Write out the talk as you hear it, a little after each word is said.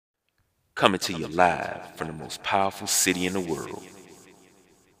coming to you live from the most powerful city in the world.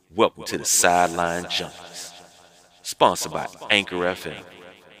 Welcome to the Sideline Junkies, sponsored by Anchor FM.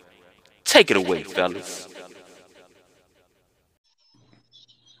 Take it away, fellas.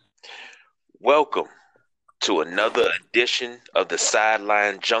 Welcome to another edition of the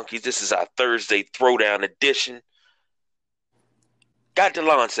Sideline Junkies. This is our Thursday Throwdown edition. Got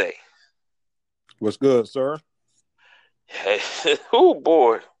Delonte. What's good, sir? Hey, oh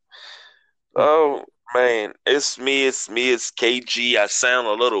boy. Oh man, it's me, it's KG. I sound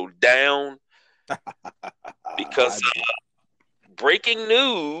a little down because breaking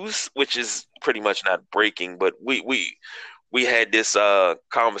news, which is pretty much not breaking, but we had this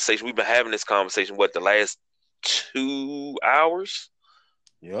conversation. We've been having this conversation the last 2 hours?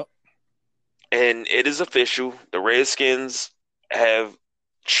 Yep. And it is official. The Redskins have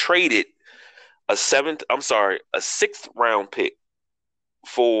traded a sixth round pick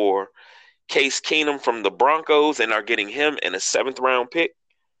for Case Keenum from the Broncos and are getting him in a seventh round pick.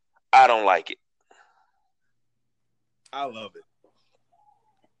 I don't like it. I love it.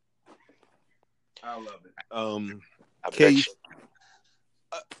 Case,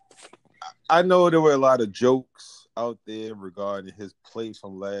 I know there were a lot of jokes out there regarding his play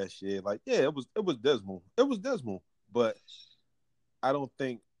from last year. Like, yeah, it was dismal. It was dismal, but I don't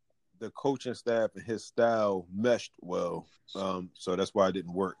think the coaching staff and his style meshed well. So that's why it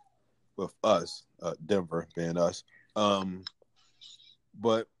didn't work with us, Denver being us.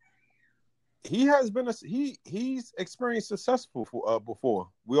 But he has been he's experienced successful before.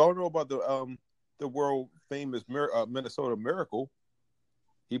 We all know about the world famous Minnesota Miracle.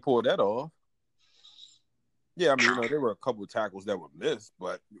 He pulled that off. Yeah, I mean, there were a couple of tackles that were missed,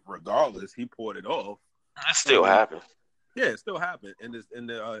 but regardless, he pulled it off. It still happened. Yeah, it still happened in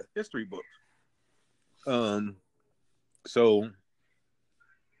the history books. So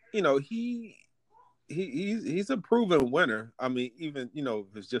he's a proven winner. I mean, even if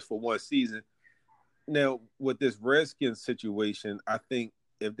it's just for one season. Now with this Redskins situation, I think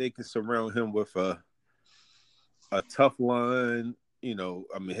if they can surround him with a tough line,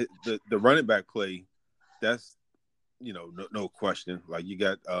 I mean, the running back play, that's no question. Like you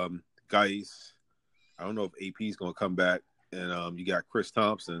got Geis. I don't know if AP is going to come back, and you got Chris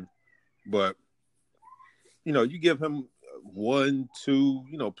Thompson, but you give him 1, 2,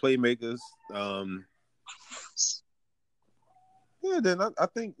 playmakers. Yeah, then I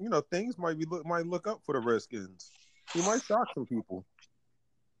think things might look up for the Redskins. He might shock some people.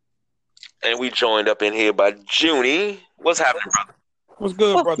 And we joined up in here by Junie. What's happening, brother? What's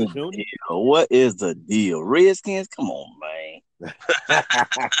good, brother Junie? What is the deal? Redskins? Come on, man.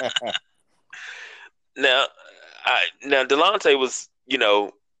 Now Delonte was,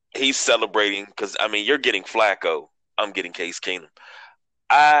 he's celebrating because, I mean, you're getting Flacco. I'm getting Case Keenum.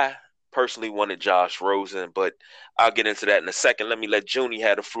 I personally wanted Josh Rosen, but I'll get into that in a second. Let me let Junie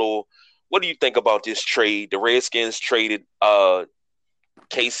have the floor. What do you think about this trade? The Redskins traded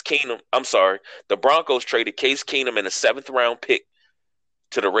Case Keenum. I'm sorry. The Broncos traded Case Keenum in a 7th round pick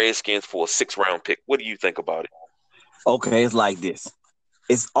to the Redskins for a 6th round pick. What do you think about it? Okay, it's like this.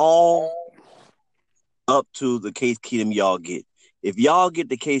 It's all up to the Case Keenum y'all get. If y'all get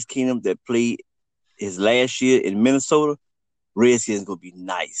the Case Keenum that played his last year in Minnesota, Redskins gonna be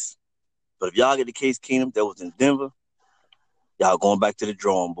nice. But if y'all get the Case Keenum that was in Denver, y'all going back to the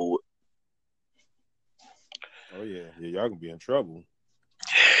drawing board. Oh yeah, y'all gonna be in trouble.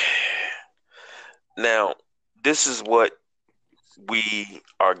 Now, this is what we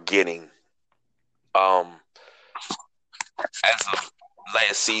are getting. As of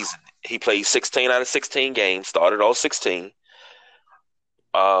last season, he played 16 out of 16 games, started all 16.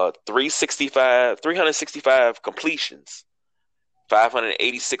 365 completions,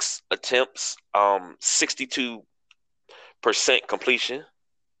 586 attempts, 62% completion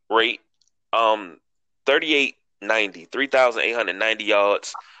rate, 3,890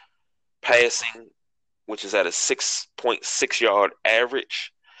 yards passing, which is at a 6.6 yard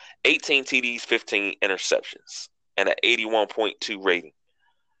average, 18 TDs, 15 interceptions, and an 81.2 rating.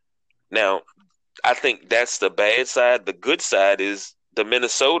 Now, I think that's the bad side. The good side is the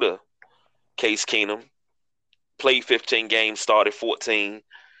Minnesota Case Keenum played 15 games, started 14,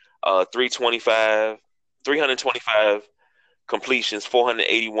 325 completions,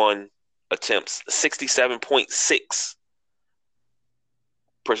 481 attempts, 67.6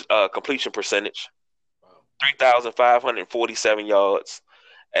 completion percentage, 3,547 yards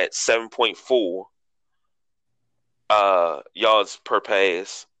at 7.4 yards per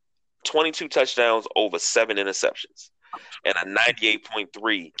pass, 22 touchdowns over 7 interceptions, and a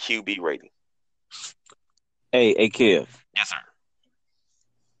 98.3 QB rating. Hey, Kev. Yes, sir.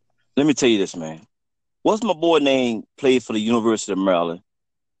 let me tell you this, man. What's my boy name? Played for the University of Maryland,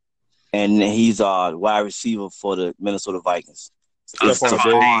 and he's wide receiver for the Minnesota Vikings.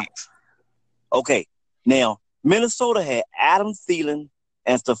 Stephon Diggs. Okay, now Minnesota had Adam Thielen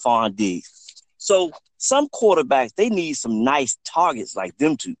and Stephon Diggs. So some quarterbacks, they need some nice targets like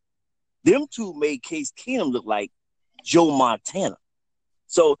them two. Them two made Case Keenum look like Joe Montana.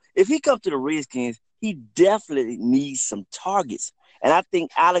 So if he comes to the Redskins, he definitely needs some targets. And I think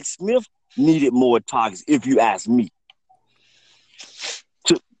Alex Smith needed more targets, if you ask me.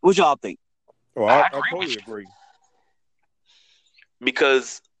 So, what y'all think? Oh, I totally agree.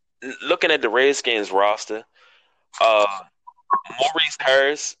 Because looking at the Redskins roster, Maurice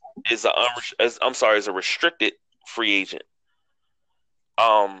Harris is a restricted free agent.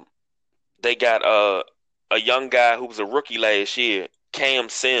 They got a young guy who was a rookie last year, Cam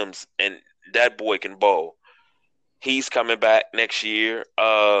Sims, and that boy can ball. He's coming back next year.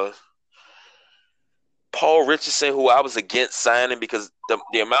 Paul Richardson, who I was against signing because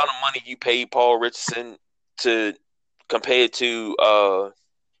the amount of money you paid Paul Richardson to compared to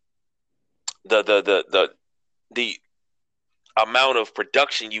the amount of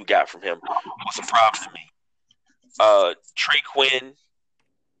production you got from him was a problem to me. Trey Quinn,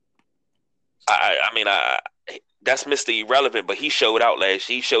 I mean, that's Mr. Irrelevant, but he showed out last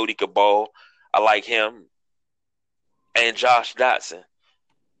year. He showed he could ball. I like him. And Josh Dotson.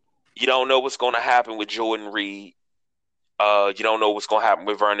 You don't know what's going to happen with Jordan Reed. You don't know what's going to happen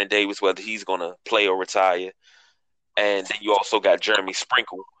with Vernon Davis, whether he's going to play or retire. And then you also got Jeremy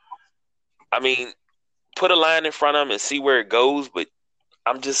Sprinkle. I mean, put a line in front of him and see where it goes, but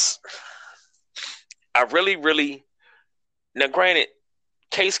I really, now granted,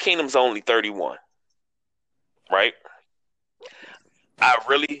 Case Keenum's only 31, right? I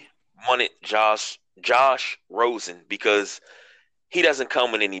really wanted Josh Rosen because he doesn't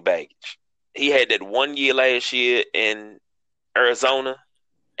come with any baggage. He had that 1 year last year in Arizona,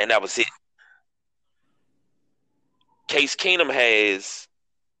 and that was it. Case Keenum has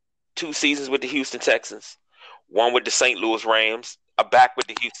 2 seasons with the Houston Texans, 1 with the St. Louis Rams, back with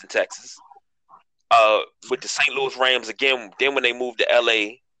the Houston Texans, with the St. Louis Rams again. Then when they moved to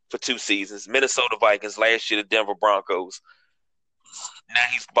LA for 2 seasons, Minnesota Vikings last year, the Denver Broncos. Now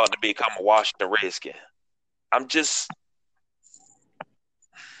he's about to become a Washington Redskin. I'm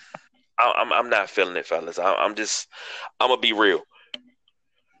not feeling it, fellas. I'm gonna be real.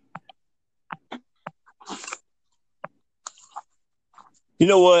 You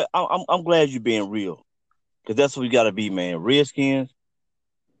know what? I'm glad you're being real, because that's what we got to be, man. Redskins.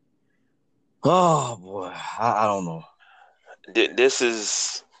 Oh boy, I don't know. This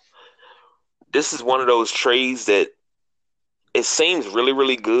is one of those trades that it seems really,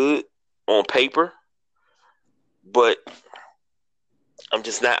 really good on paper, but I'm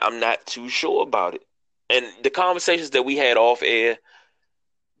not too sure about it. And the conversations that we had off air,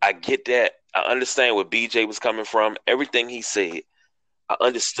 I get that. I understand where BJ was coming from. Everything he said, I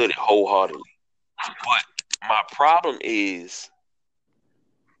understood it wholeheartedly. But my problem is,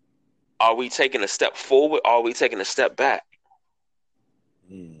 are we taking a step forward or are we taking a step back?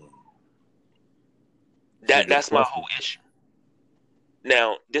 That's my whole issue.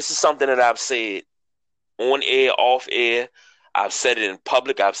 Now, this is something that I've said on air, off air. I've said it in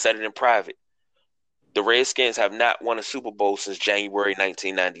public. I've said it in private. The Redskins have not won a Super Bowl since January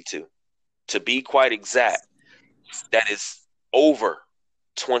 1992. To be quite exact, that is over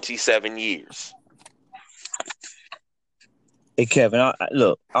 27 years. Hey, Kevin,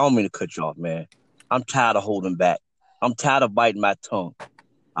 look, I don't mean to cut you off, man. I'm tired of holding back. I'm tired of biting my tongue.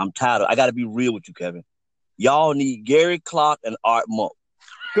 I got to be real with you, Kevin. Y'all need Gary Clark and Art Monk.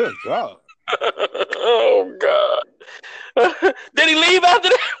 Good God. Oh, God. Did he leave after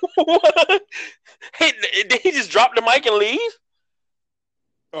that? Did he just drop the mic and leave?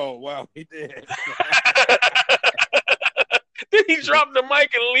 Oh, wow, he did. Did he drop the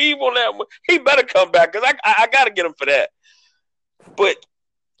mic and leave on that one? He better come back because I got to get him for that. But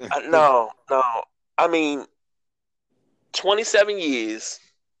no. I mean, 27 years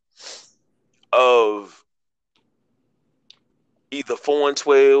of either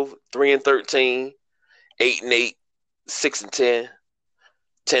 4-12, 3-13, 8-8, 6-10,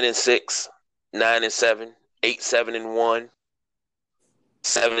 10-6, 9-7, 8-7-1,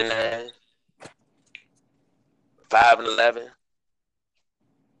 7-9, 5-11.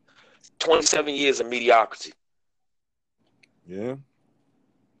 27 years of mediocrity. Yeah.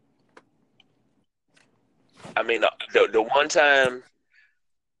 I mean, the one time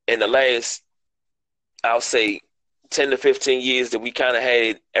in the last, I'll say, 10 to 15 years that we kind of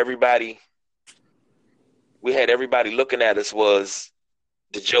had everybody looking at us was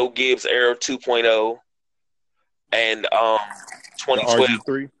the Joe Gibbs era 2.0, and The 2012.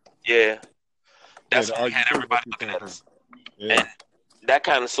 RG3. Yeah, Yeah, that's the when we had RG3 everybody definitely looking came at from. us, Yeah. and that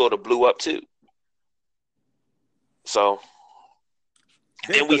kind of sort of blew up too. So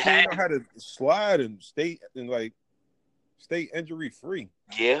Yeah, then we because he had know how to slide and stay injury free.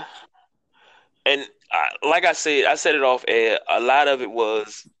 yeah, and like I said it off air. A lot of it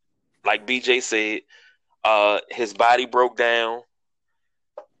was like BJ said, his body broke down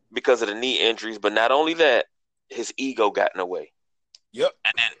because of the knee injuries, but not only that, his ego got in the way. Yep.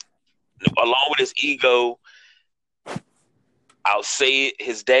 And then along with his ego, I'll say it,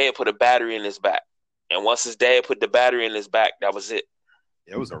 his dad put a battery in his back. And once his dad put the battery in his back, that was it.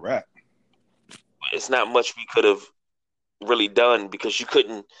 It was a wrap. It's not much we could have really done because you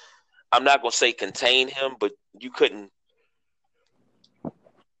couldn't, I'm not going to say contain him, but you couldn't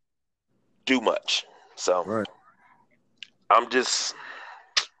do much. So Right. I'm just,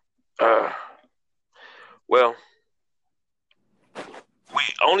 well,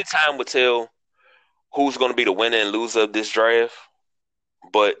 only time will tell who's going to be the winner and loser of this draft.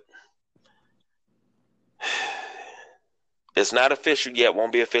 But it's not official yet.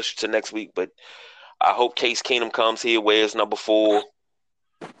 Won't be official till next week. But I hope Case Keenum comes here, wears number 4.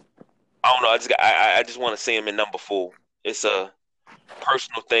 I don't know. I just want to see him in number 4. It's a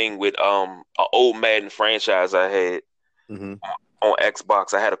personal thing with an old Madden franchise I had on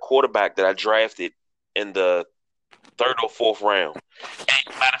Xbox. I had a quarterback that I drafted in the 3rd or 4th round.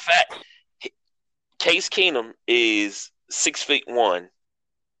 And matter of fact, Case Keenum is 6'1",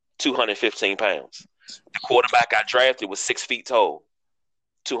 215 pounds. The quarterback I drafted was 6 feet tall,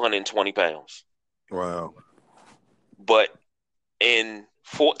 220 pounds. Wow. But in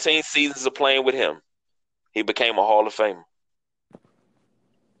 14 seasons of playing with him, he became a Hall of Famer.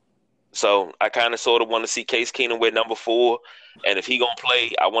 So I kind of sort of want to see Case Keenum with number 4. And if he going to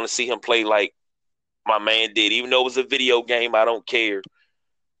play, I want to see him play like my man did. Even though it was a video game, I don't care.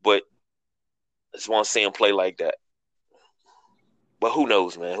 But I just want to see him play like that. But who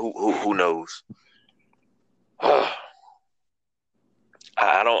knows, man? Who knows? I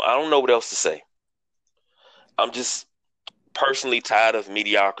don't know what else to say. I'm just personally tired of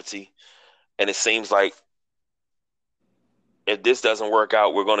mediocrity. And it seems like if this doesn't work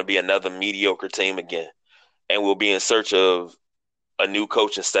out, we're going to be another mediocre team again. And we'll be in search of a new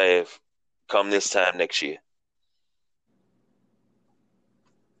coaching staff come this time next year.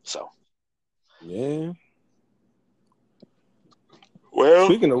 So. Yeah. Well,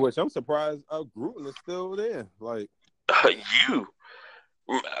 speaking of which, I'm surprised Gruden is still there. Like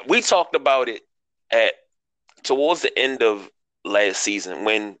we talked about it towards the end of last season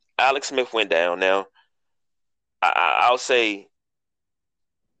when Alex Smith went down. Now, I'll say,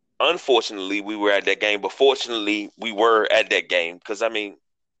 unfortunately, we were at that game, but fortunately, we were at that game because, I mean,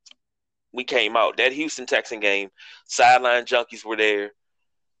 we came out. That Houston Texan game, sideline junkies were there.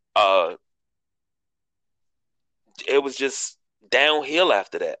 It was just downhill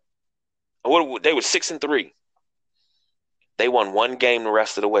after that. They were 6-3. They won one game the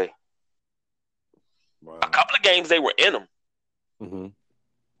rest of the way. wow. A couple of games they were in them,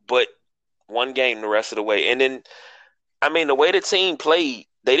 but one game the rest of the way. And then, I mean, the way the team played,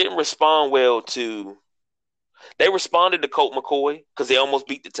 they didn't respond well to. They responded to Colt McCoy because they almost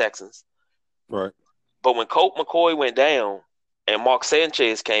beat the Texans. Right. But when Colt McCoy went down and Mark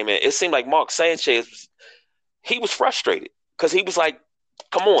Sanchez came in, it seemed like Mark Sanchez he was frustrated because he was like,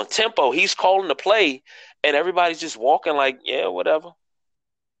 "Come on, tempo." He's calling the play, and everybody's just walking like, "Yeah, whatever."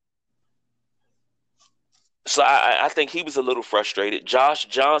 So I think he was a little frustrated. Josh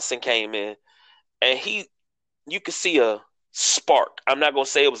Johnson came in, and you could see a spark. I'm not gonna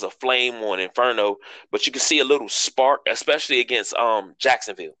say it was a flame or an inferno, but you could see a little spark, especially against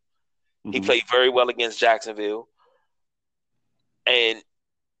Jacksonville. He played very well against Jacksonville, and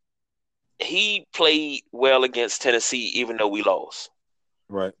he played well against Tennessee, even though we lost.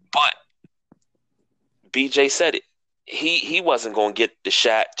 Right. But BJ said it. He wasn't going to get the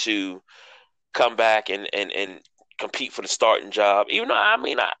shot to come back and compete for the starting job. Even though, I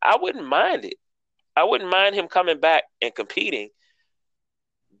mean, I wouldn't mind it. I wouldn't mind him coming back and competing.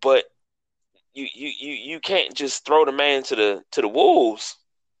 But you can't just throw the man to the wolves.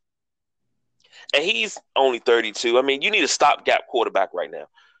 And he's only 32. I mean, you need a stopgap quarterback right now.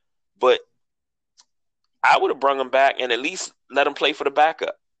 But I would have brung him back and at least let him play for the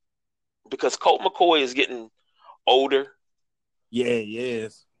backup. Because Colt McCoy is getting older. Yeah,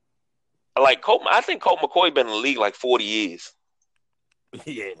 yes. Like I think Colt McCoy been in the league like 40 years.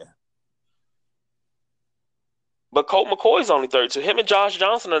 Yeah. But Colt McCoy's only 32. Him and Josh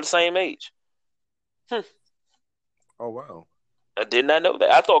Johnson are the same age. Oh, wow. I did not know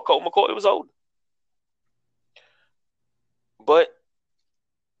that. I thought Colt McCoy was older. But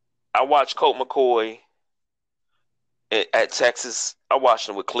I watched Colt McCoy at Texas. I watched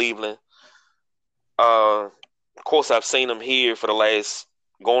him with Cleveland. Of course, I've seen him here for the last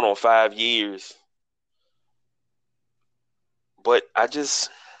going on 5 years. But I just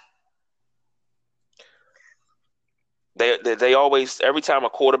they always every time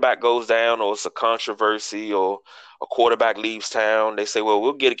a quarterback goes down or it's a controversy or a quarterback leaves town, they say, "Well,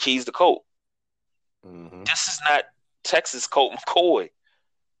 we'll get the keys to Colt." Mm-hmm. This is not Texas Colt McCoy.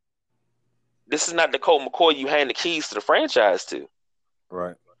 This is not the Colt McCoy you hand the keys to the franchise to.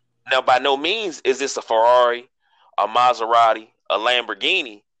 Right. Now, by no means is this a Ferrari, a Maserati, a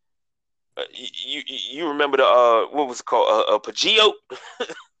Lamborghini. You remember the what was it called, a Peugeot?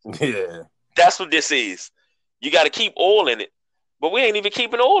 Yeah. That's what this is. You got to keep oil in it, but we ain't even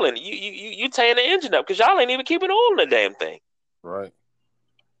keeping oil in it. You tearing the engine up because y'all ain't even keeping oil in the damn thing. Right.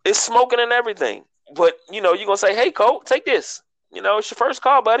 It's smoking and everything. But you're gonna say, "Hey, Colt, take this. It's your first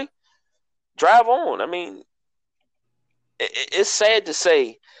car, buddy. Drive on." I mean, it's sad to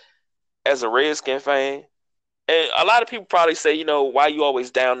say, as a Redskin fan, and a lot of people probably say, why you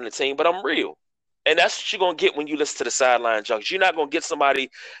always down in the team, but I'm real. And that's what you're going to get when you listen to the sideline junkies. You're not going to get somebody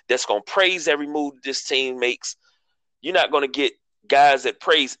that's going to praise every move this team makes. You're not going to get guys that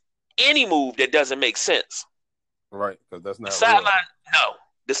praise any move that doesn't make sense. Right, because that's not the sideline. No,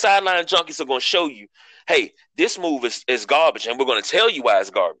 the sideline junkies are going to show you, hey, this move is garbage, and we're going to tell you why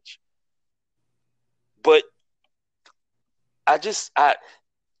it's garbage. But it's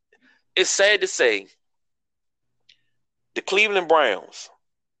sad to say, the Cleveland Browns,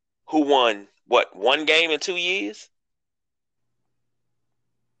 who won, one game in 2 years?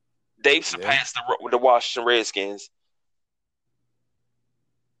 They've surpassed the Washington Redskins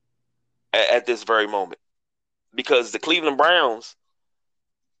at this very moment. Because the Cleveland Browns,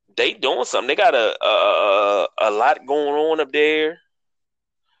 they doing something. They got a lot going on up there.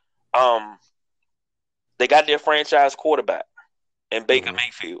 They got their franchise quarterback in Baker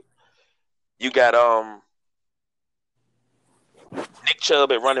Mayfield. You got Nick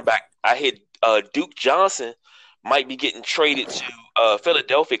Chubb at running back. I hear Duke Johnson might be getting traded to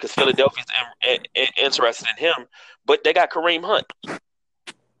Philadelphia because Philadelphia's interested in him. But they got Kareem Hunt.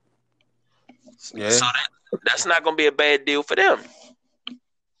 Yeah. So that's not going to be a bad deal for them.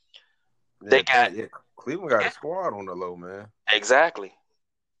 They got Cleveland got a squad on the low, man. Exactly.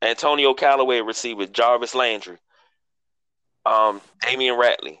 Antonio Callaway receiver, Jarvis Landry, Damian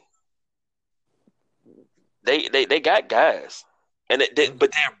Ratley. They got guys, and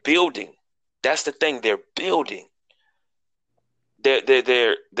but they're building. That's the thing. They're building.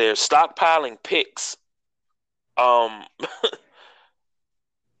 They're stockpiling picks. Who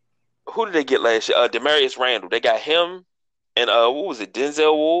did they get last year? Demarius Randall. They got him and what was it?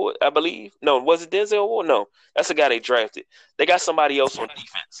 Denzel Ward, I believe. No, was it Denzel Ward? No, that's the guy they drafted. They got somebody else on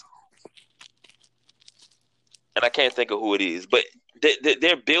defense, and I can't think of who it is. But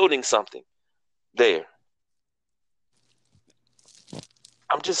they're building something there.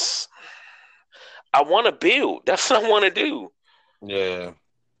 I want to build. That's what I want to do. Yeah.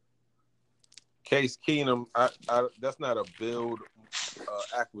 Case Keenum, that's not a build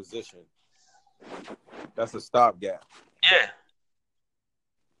acquisition. That's a stopgap. Yeah.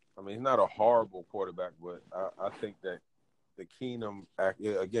 I mean, he's not a horrible quarterback, but I think that the Keenum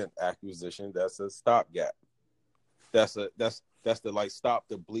acquisition, that's a stopgap. That's the like stop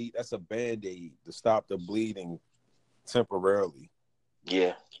the bleed. That's a Band-Aid to stop the bleeding temporarily.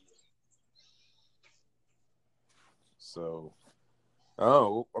 Yeah. So, I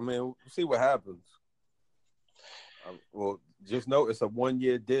mean, we'll see what happens. Well, just know it's a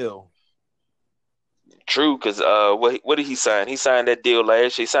 1-year deal. True, because what did he sign? He signed that deal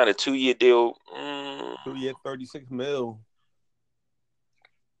last year. He signed a 2-year deal. 2-year, $36 million.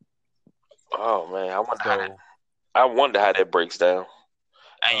 Oh man, I wonder how that breaks down.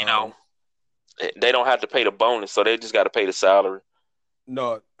 And they don't have to pay the bonus, so they just got to pay the salary.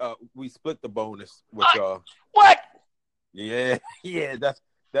 No, we split the bonus with What? Yeah, that's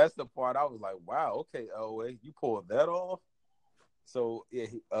the part I was like, wow, okay, Elway, you pulled that off. So yeah,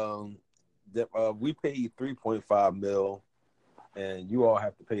 we paid $3.5 million, and you all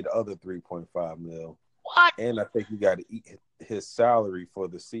have to pay the other $3.5 million. What? And I think you got to eat his salary for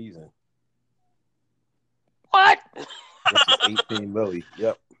the season. What? Which is $18 million.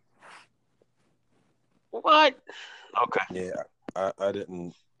 Yep. What? Okay. Yeah, I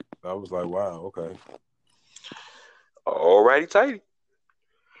didn't. I was like, wow, okay. Alrighty, tighty.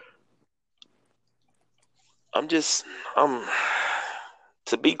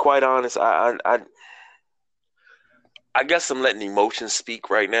 to be quite honest, I guess I'm letting emotions speak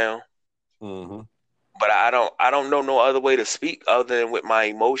right now. Mm-hmm. But I don't know no other way to speak other than with my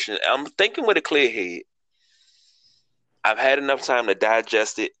emotion. I'm thinking with a clear head. I've had enough time to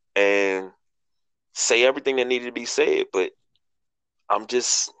digest it and say everything that needed to be said, but I'm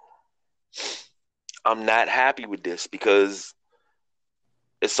just I'm not happy with this because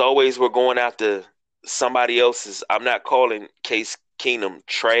it's always we're going after somebody else's. I'm not calling Case Keenum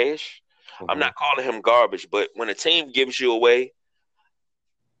trash. I'm Mm-hmm. not calling him garbage, but when a team gives you away,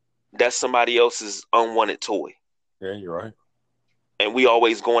 that's somebody else's unwanted toy. Yeah, you're right. And we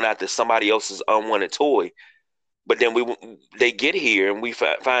always going after somebody else's unwanted toy. But then they get here and we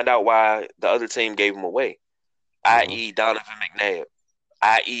find out why the other team gave him away, Mm-hmm. i.e. Donovan McNabb,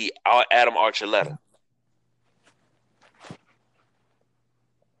 i.e. Adam Archuleta.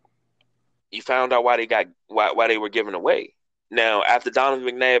 You found out why they were given away. Now, after Donovan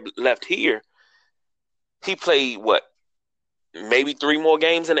McNabb left here, he played what, maybe 3 more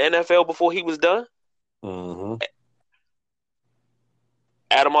games in the NFL before he was done. Mm-hmm.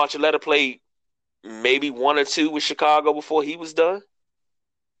 Adam Archuleta played maybe 1 or 2 with Chicago before he was done.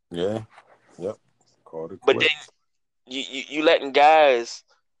 Yeah. Yep. Called it But then quits. you letting guys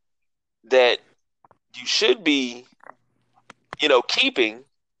that you should be, keeping,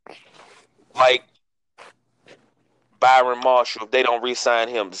 like Byron Marshall, if they don't re-sign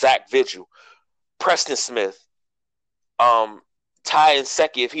him, Zach Vigil, Preston Smith, Ty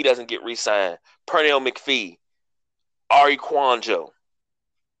Nsekhe if he doesn't get re-signed, Pernell McPhee, Ari Kwanjo,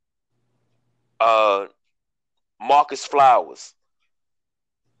 uh, Marcus Flowers.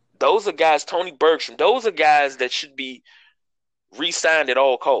 Those are guys, Tony Bergstrom, those are guys that should be re-signed at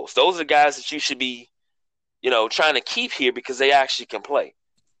all costs. Those are guys that you should be, trying to keep here because they actually can play.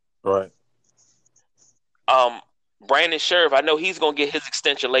 Right. Brandon Sheriff, I know he's going to get his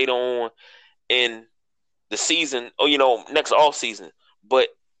extension later on in the season, or next off season, but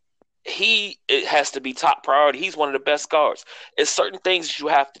it has to be top priority. He's one of the best guards. It's certain things that you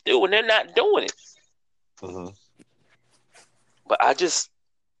have to do, and they're not doing it. Mm-hmm. But I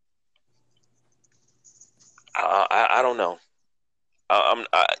don't know.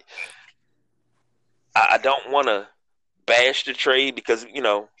 I don't want to bash the trade because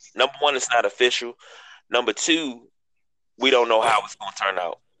number one, it's not official. Number two, we don't know how it's going to turn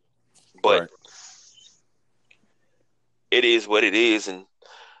out. But Right. it is what it is, and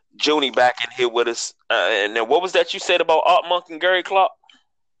Junie back in here with us. And then what was that you said about Art Monk and Gary Clark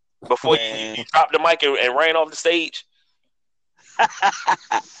before Man, you dropped the mic and ran off the stage?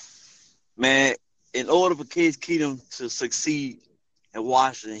 man, in order for Case Keenum to succeed in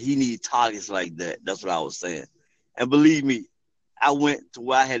Washington, he needs targets like that. That's what I was saying. And believe me, I went to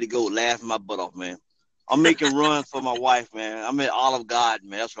where I had to go laughing my butt off, man. I'm making runs for my wife, man. I'm at Olive Garden,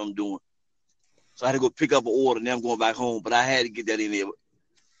 man. That's what I'm doing. So I had to go pick up an order, and then I'm going back home. But I had to get that in there.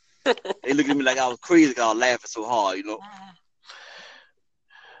 They looked at me like I was crazy because I was laughing so hard.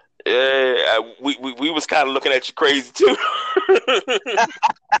 Yeah, we was kind of looking at you crazy too.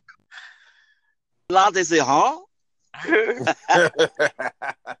 A lot they say, huh?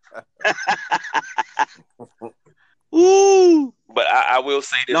 Ooh. But I will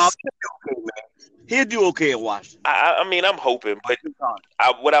say this. No, he'll do okay, man. He'll do okay in Washington. I mean, I'm hoping, but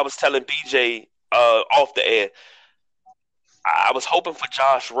what I was telling BJ off the air, I was hoping for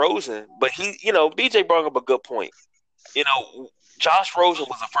Josh Rosen, but BJ brought up a good point. Josh Rosen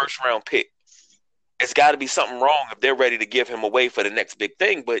was a first-round pick. It's got to be something wrong if they're ready to give him away for the next big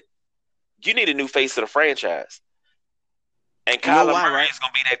thing, but you need a new face of the franchise. And Kyler Murray is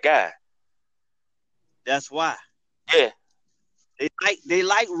going to be that guy. That's why. Yeah. They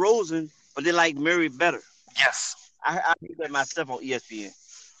like Rosen, but they like Murray better. Yes. I heard that myself on ESPN.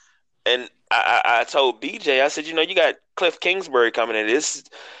 And I told BJ, I said, you got Cliff Kingsbury coming in.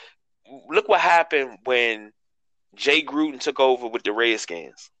 Look what happened when Jay Gruden took over with the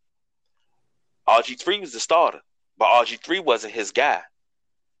Redskins. RG3 was the starter, but RG3 wasn't his guy.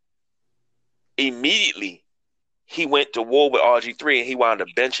 Immediately, he went to war with RG3 and he wound up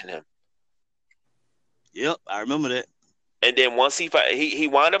benching him. Yep, I remember that. And then once he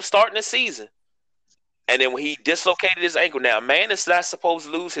wound up starting the season, and then when he dislocated his ankle, now a man is not supposed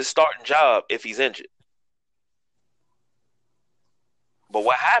to lose his starting job if he's injured. But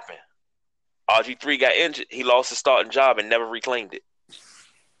what happened? RG3 got injured. He lost his starting job and never reclaimed it.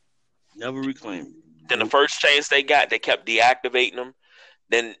 Never reclaimed it. Then the first chance they got, they kept deactivating him.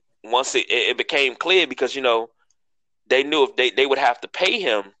 Then once it became clear because, they knew if they would have to pay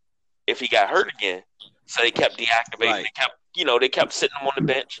him if he got hurt again. So they kept deactivating. Right. They kept sitting him on the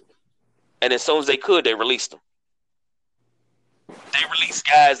bench. And as soon as they could, they released him. They released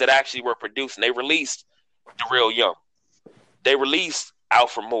guys that actually were producing. They released Darrell Young. They released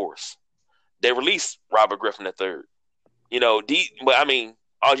Alfred Morris. They released Robert Griffin III. But I mean,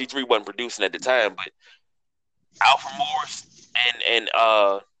 RG3 wasn't producing at the time, but Alfred Morris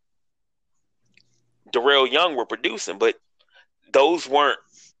and Darrell Young were producing, but those weren't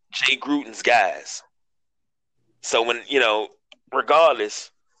Jay Gruden's guys. So when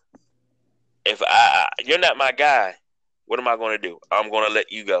regardless, if you're not my guy, what am I going to do? I'm going to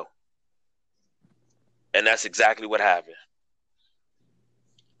let you go, and that's exactly what happened.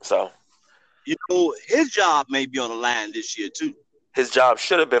 So, his job may be on the line this year too. His job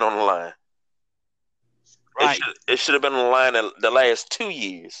should have been on the line. Right. It should have been on the line the last 2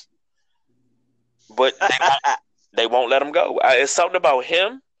 years, but they won't let him go. It's something about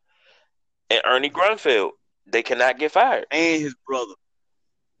him and Ernie Grunfeld. They cannot get fired. And his brother.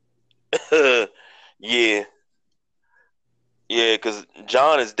 Yeah, because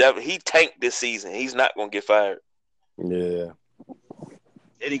John is definitely he tanked this season. He's not going to get fired. Yeah.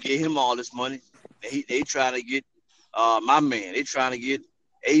 They didn't get him all this money. They trying to get my man. They trying to get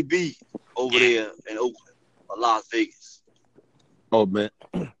AB over there in Oakland or Las Vegas. Oh man,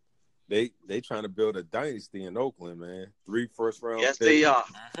 they trying to build a dynasty in Oakland, man. 3 first-round. Yes, picks. they are.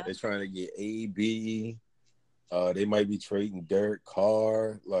 They're trying to get AB. They might be trading Derek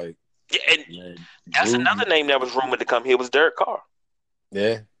Carr. Like, yeah, and that's another name that was rumored to come here was Derek Carr.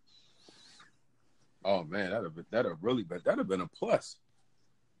 Yeah. Oh man, that'd have been a plus.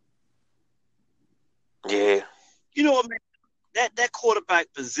 Yeah. You know what, man? That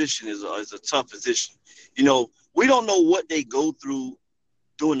quarterback position is a tough position. We don't know what they go through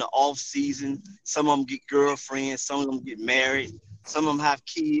during the off season. Some of them get girlfriends, some of them get married, some of them have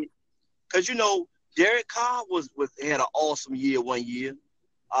kids. Because Derek Carr had an awesome year one year.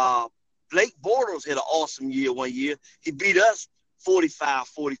 Blake Bortles had an awesome year one year. He beat us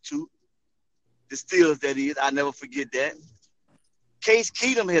 45-42. The Steelers, that is. I never forget that. Case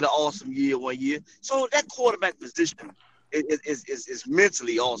Keenum had an awesome year one year. So that quarterback position is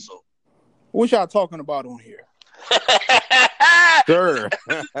mentally also. What y'all talking about on here? Sure.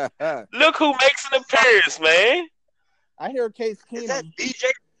 Look who makes an appearance, man. I hear Case Keenum. Is that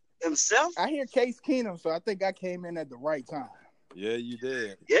DJ himself? I hear Case Keenum, so I think I came in at the right time. Yeah, you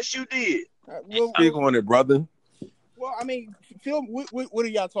did. Yes, you did. Speak on it, brother. Well, I mean, Phil, what are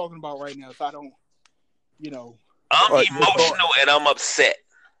y'all talking about right now? So I don't, I'm emotional and I'm upset.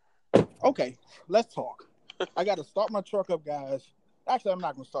 Okay, let's talk. I got to start my truck up, guys. Actually, I'm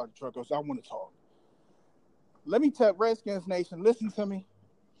not going to start the truck up, so I want to talk. Let me tell Redskins Nation, listen to me.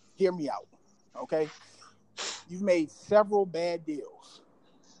 Hear me out, okay? You've made several bad deals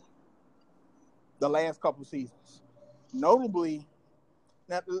the last couple seasons. Notably,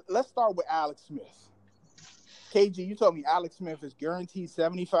 now let's start with Alex Smith. KG, you told me Alex Smith is guaranteed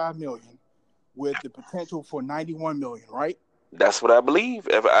 $75 million with the potential for $91 million, right? That's what I believe.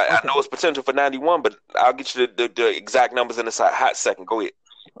 I know it's potential for 91, but I'll get you the exact numbers in a hot second. Go ahead.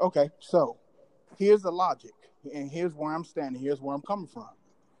 Okay, so here's the logic, and here's where I'm standing. Here's where I'm coming from.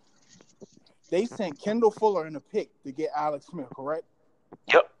 They sent Kendall Fuller in a pick to get Alex Smith, correct?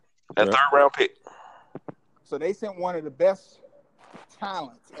 Yep, that third-round pick. So they sent one of the best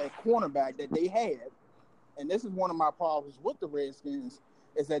talents at cornerback that they had, and this is one of my problems with the Redskins,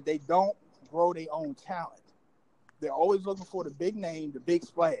 is that they don't grow their own talent. They're always looking for the big name, the big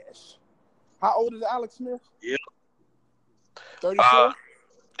splash. How old is Alex Smith? Yeah. 34?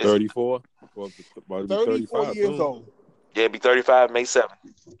 34. 34 years old. Yeah, it'd be 35 May 7th.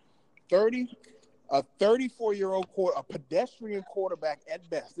 A 34-year-old a pedestrian quarterback at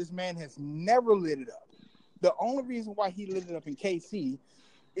best. This man has never lit it up. The only reason why he lit it up in KC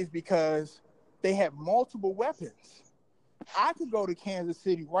is because they have multiple weapons. I could go to Kansas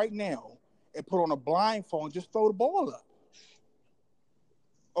City right now and put on a blindfold and just throw the ball up.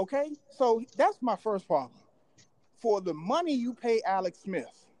 Okay? So that's my first problem. For the money you pay Alex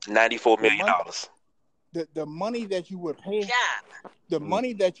Smith, $94 million. The money that you were paying, the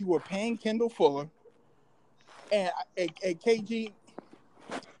money that you were paying Kendall Fuller, and KG,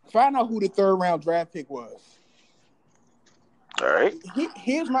 find out who the third-round draft pick was. All right.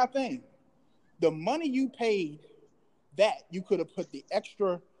 Here's my thing. The money you paid that, you could have put the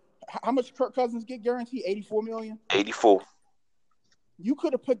extra. How much Kirk Cousins get guaranteed? $84 million? 84. You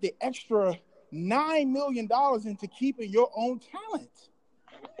could have put the extra $9 million into keeping your own talent.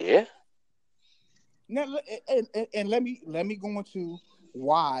 Yeah. Now, and let me go into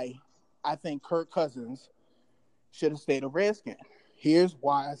why I think Kirk Cousins should have stayed a Redskin. Here's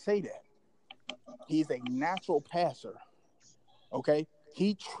why I say that. He's a natural passer. Okay?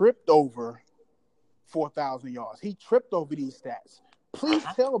 He tripped over 4,000 yards. He tripped over these stats. Please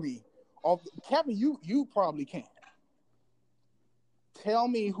tell me, Kevin, you probably can. Tell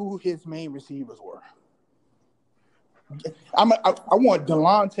me who his main receivers were. I want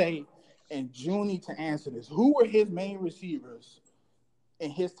Delonte and Junie to answer this. Who were his main receivers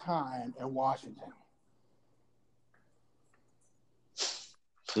in his time at Washington?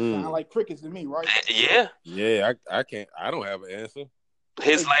 Sound like crickets to me, right? Yeah. Yeah, I can't. I don't have an answer.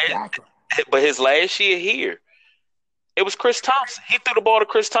 His last year here, it was Chris Thompson. He threw the ball to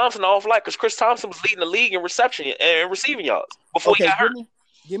Chris Thompson off light because Chris Thompson was leading the league in reception and receiving yards before he got hurt.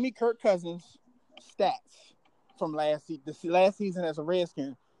 Give me Kirk Cousins' stats from last season as a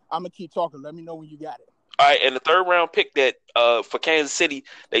Redskin. I'm gonna keep talking. Let me know when you got it. All right, and the third round pick that for Kansas City,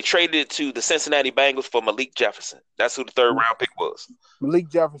 they traded it to the Cincinnati Bengals for Malik Jefferson. That's who the third round pick was. Malik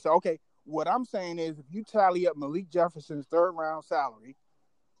Jefferson. Okay, what I'm saying is if you tally up Malik Jefferson's third round salary,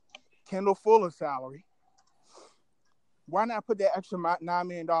 Kendall Fuller's salary, why not put that extra $9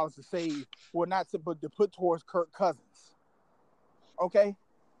 million to save, or not to put towards Kirk Cousins? Okay,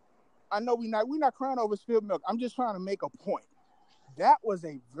 I know we're not crying over spilled milk. I'm just trying to make a point. That was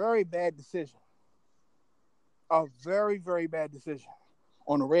a very bad decision. A very, very bad decision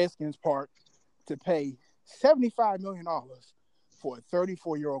on the Redskins' part to pay $75 million for a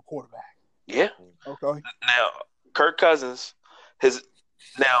 34-year-old quarterback. Yeah. Okay. Now, Kirk Cousins,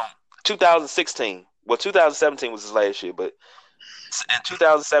 2016, well, 2017 was his last year, but in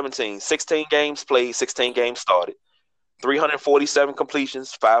 2017, 16 games played, 16 games started, 347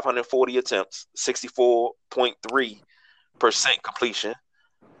 completions, 540 attempts, 64.3% completion,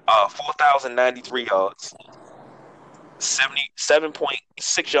 4,093 yards,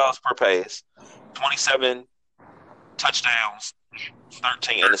 77.6 yards per pass, 27 touchdowns,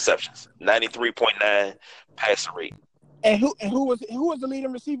 13 interceptions, 93.9 passer rate. And who was the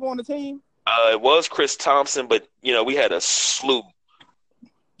leading receiver on the team? It was Chris Thompson, but we had a slew.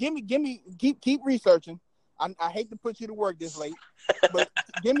 Keep researching. I hate to put you to work this late, but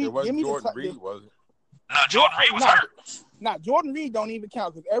give me Jordan Reed, was it? No, Jordan Reed was hurt. Nah, Jordan Reed don't even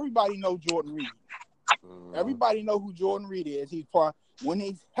count because everybody knows Jordan Reed. Everybody know who Jordan Reed is. When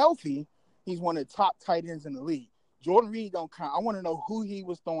he's healthy, he's one of the top tight ends in the league. Jordan Reed don't count. I want to know who he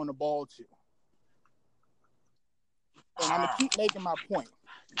was throwing the ball to. And I'm going to keep making my point.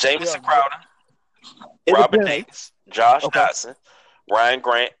 Jamison Crowder, Robert Davis, Josh Dotson, Ryan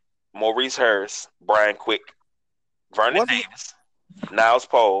Grant, Maurice Harris, Brian Quick, Vernon Davis, Niles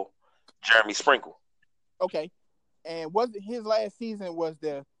Pohl, Jeremy Sprinkle. Okay. And wasn't his last season wasn't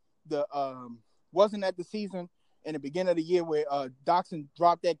that the season in the beginning of the year where Dotson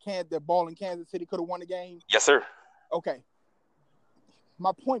dropped that ball in Kansas City, could have won the game? Yes, sir. Okay.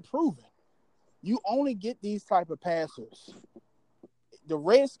 My point proven. You only get these type of passers. The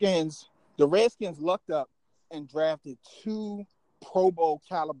Redskins lucked up and drafted two Pro Bowl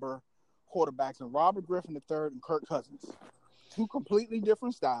caliber quarterbacks, and Robert Griffin III and Kirk Cousins. Two completely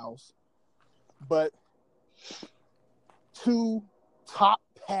different styles, but two top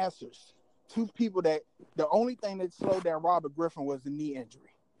passers. Two people that the only thing that slowed down Robert Griffin was the knee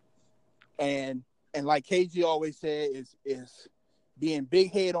injury. And like KG always said, is being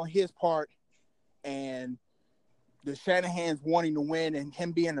big head on his part and the Shanahan's wanting to win and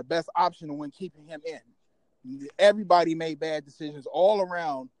him being the best option to win, keeping him in. Everybody made bad decisions all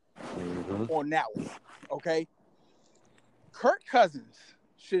around on that one. Okay? Kirk Cousins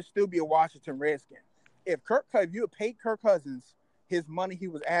should still be a Washington Redskin. If you had paid Kirk Cousins his money he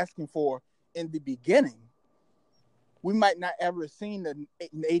was asking for in the beginning, we might not ever have seen the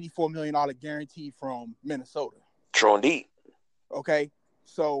 $84 million guarantee from Minnesota. True indeed. Okay?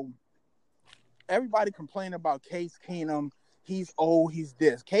 So everybody complaining about Case Keenum. He's old. He's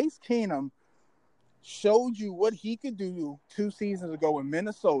this. Case Keenum showed you what he could do 2 seasons ago in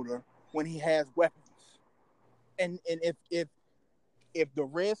Minnesota when he has weapons. And if the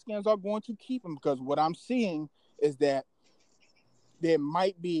Redskins are going to keep him, because what I'm seeing is that this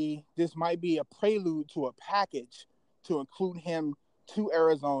might be a prelude to a package to include him to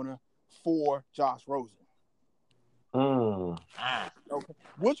Arizona for Josh Rosen. Okay.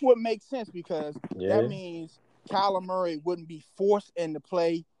 Which would make sense because that means Kyler Murray wouldn't be forced into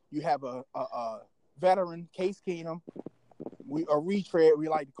play. You have a veteran, Case Keenum, a retread, we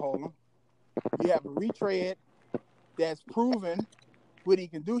like to call him. You have a retread that's proven what he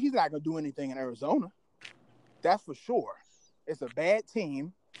can do. He's not going to do anything in Arizona. That's for sure. It's a bad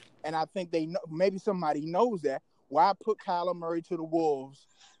team, and I think they know, maybe somebody knows that. Why put Kyler Murray to the Wolves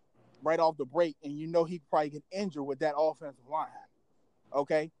right off the break, and you know he probably get injured with that offensive line?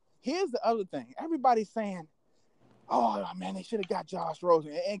 Okay? Here's the other thing. Everybody's saying, oh, man, they should have got Josh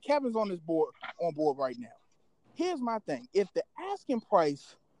Rosen. And Kevin's on board right now. Here's my thing. If the asking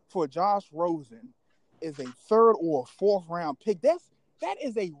price for Josh Rosen is a 3rd or 4th round pick, that's That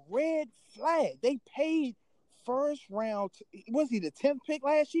is a red flag. They paid first round. Was he the 10th pick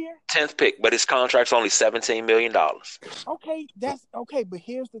last year? 10th pick, but his contract's only $17 million. Okay, that's okay. But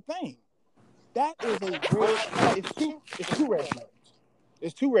here's the thing. That is a red flag. It's two red flags.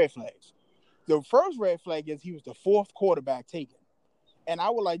 It's two red flags. The first red flag is he was the fourth quarterback taken. And I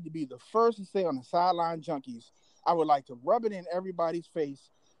would like to be the first to say on the Sideline Junkies, I would like to rub it in everybody's face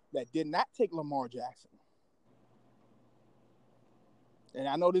that did not take Lamar Jackson. And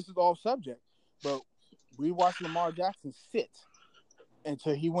I know this is off subject, but we watched Lamar Jackson sit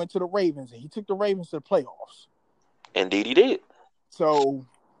until he went to the Ravens, and he took the Ravens to the playoffs. Indeed, he did. So,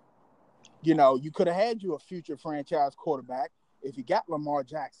 you could have had you a future franchise quarterback if you got Lamar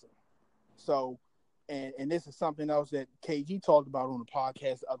Jackson. So, and this is something else that KG talked about on the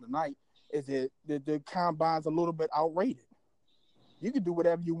podcast the other night, is that the combine's a little bit outrated. You can do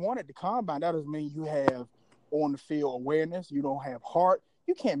whatever you want at the combine. That doesn't mean you have on-the-field awareness. You don't have heart.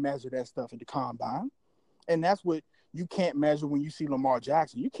 You can't measure that stuff at the combine. And that's what you can't measure when you see Lamar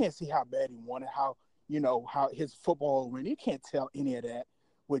Jackson. You can't see how bad he wanted, how his football went. You can't tell any of that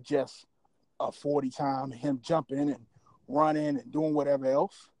with just a 40 time, him jumping and running and doing whatever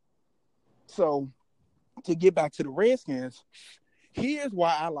else. So to get back to the Redskins, here's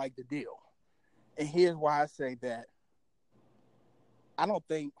why I like the deal. And here's why I say that I don't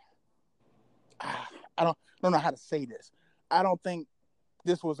know how to say this. I don't think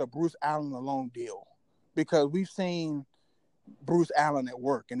this was a Bruce Allen alone deal, because we've seen Bruce Allen at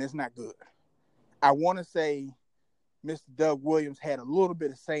work, and it's not good. I want to say Mr. Doug Williams had a little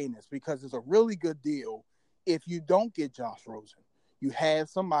bit of say in this, because it's a really good deal if you don't get Josh Rosen. You have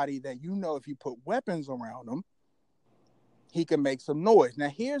somebody that if you put weapons around him, he can make some noise. Now,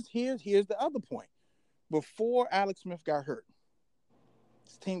 here's the other point. Before Alex Smith got hurt,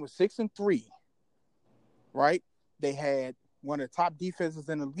 this team was 6-3, right? They had one of the top defenses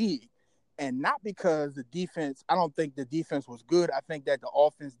in the league. And not because I don't think the defense was good. I think that the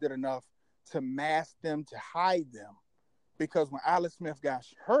offense did enough to mask them, to hide them. Because when Alex Smith got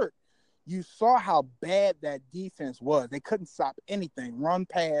hurt, you saw how bad that defense was. They couldn't stop anything, run,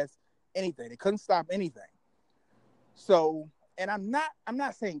 pass, anything. They couldn't stop anything. So, and I'm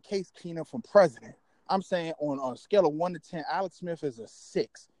not saying Case Keenum from president. I'm saying on a scale of 1 to 10, Alex Smith is a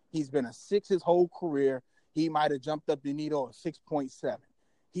 6. He's been a 6 his whole career. He might have jumped up the needle at 6.7.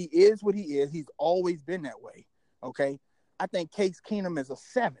 He is what he is. He's always been that way. Okay. I think Case Keenum is a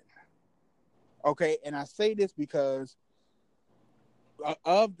 7. Okay. And I say this because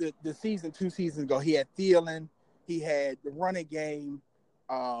of the season 2 seasons ago, he had Thielen, he had the running game.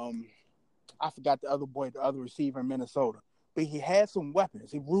 I forgot the other receiver in Minnesota, but he had some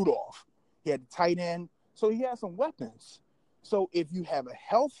weapons. He Rudolph, he had the tight end, so he had some weapons. So if you have a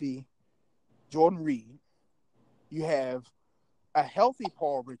healthy Jordan Reed, you have a healthy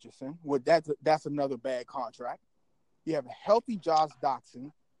Paul Richardson, that's another bad contract. You have a healthy Josh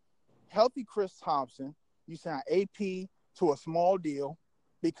Doctson, healthy Chris Thompson. You sign AP to a small deal,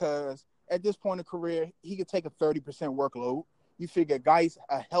 because at this point in career, he could take a 30% workload. You figure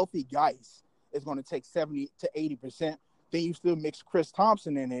a healthy Geis is going to take 70 to 80%. Then you still mix Chris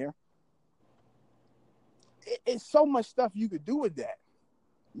Thompson in there. It's so much stuff you could do with that.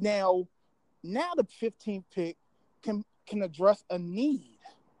 Now the 15th pick can address a need.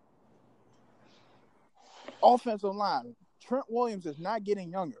 Offensive line. Trent Williams is not getting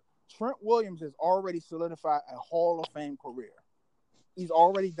younger. Trent Williams has already solidified a Hall of Fame career. He's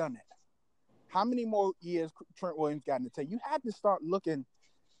already done it. How many more years Trent Williams got in the tank? You have to start looking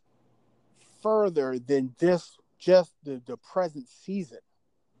further than just the present season.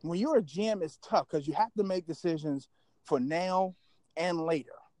 When you're a GM, it's tough because you have to make decisions for now and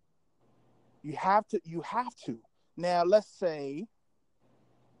later. You have to. Now, let's say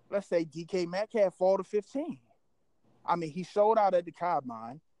DK Metcalf fall to 15. I mean, he showed out at the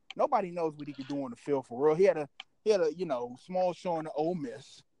combine. Nobody knows what he could do on the field for real. He had a small showing of Ole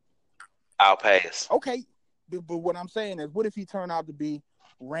Miss. I'll pass. Okay, but what I'm saying is, what if he turned out to be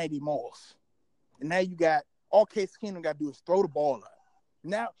Randy Moss? And now you got all Case Keenum got to do is throw the ball up.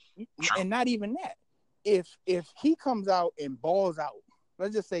 Now, and not even that. If he comes out and balls out,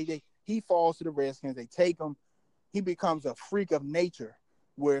 let's just say he falls to the Redskins, they take him, he becomes a freak of nature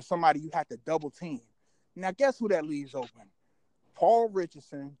where somebody you have to double team. Now, guess who that leaves open? Paul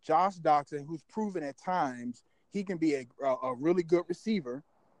Richardson, Josh Doctson, who's proven at times he can be a really good receiver.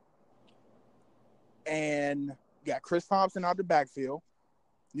 And you got Chris Thompson out the backfield.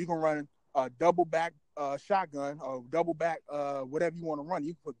 You can run a double back shotgun or double back whatever you want to run.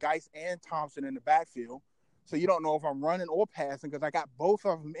 You can put Geis and Thompson in the backfield. So you don't know if I'm running or passing because I got both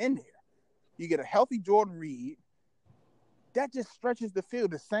of them in there. You get a healthy Jordan Reed. that just stretches the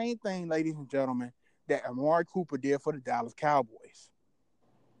field. The same thing, ladies and gentlemen, that Amari Cooper did for the Dallas Cowboys.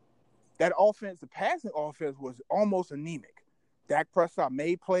 That offense, the passing offense, was almost anemic. Dak Prescott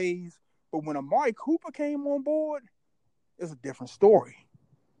made plays, but when Amari Cooper came on board, it's a different story.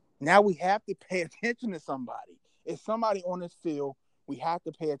 Now we have to pay attention to somebody. It's somebody on this field we have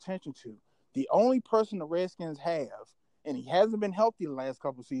to pay attention to. The only person the Redskins have, and he hasn't been healthy the last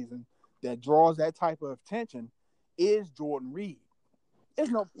couple of seasons, that draws that type of attention is Jordan Reed. There's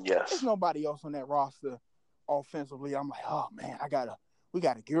nobody else on that roster offensively. I'm like, oh man, we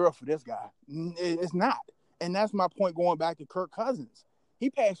gotta gear up for this guy. It's not. And that's my point going back to Kirk Cousins. He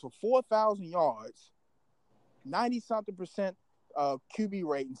passed for 4,000 yards, 90-something% QB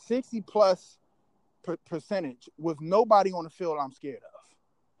rating, 60+ percentage with nobody on the field I'm scared of.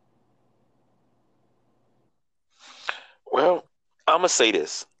 Well, I'm going to say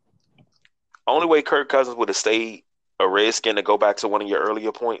this. Only way Kirk Cousins would have stayed a Redskin, to go back to one of your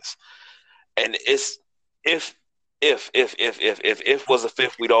earlier points, and it's if was a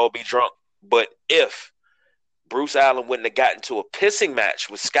fifth, we'd all be drunk. But if Bruce Allen wouldn't have gotten to a pissing match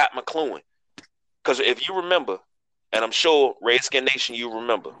with Scott McCloughan, because if you remember, and I'm sure Redskin Nation, you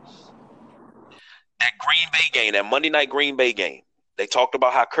remember, that Green Bay game, that Monday night Green Bay game, they talked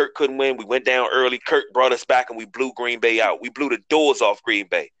about how Kirk couldn't win. We went down early. Kirk brought us back, and we blew Green Bay out. We blew the doors off Green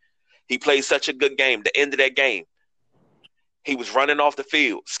Bay. He played such a good game. The end of that game, he was running off the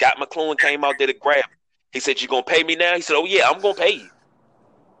field. Scott McCloughan came out there to grab him. He said, "You going to pay me now?" He said, "Oh, yeah, I'm going to pay you."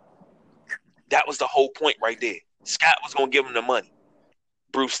 That was the whole point right there. Scott was going to give him the money.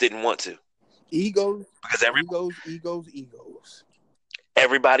 Bruce didn't want to. Egos. Because Egos.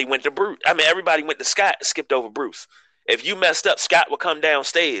 Everybody went to Bruce. I mean, everybody went to Scott and skipped over Bruce. If you messed up, Scott would come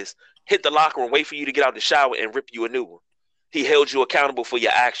downstairs, hit the locker room, wait for you to get out the shower, and rip you a new one. He held you accountable for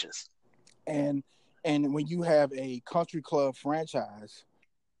your actions. And when you have a country club franchise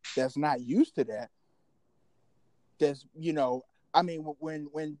that's not used to that, that's, I mean,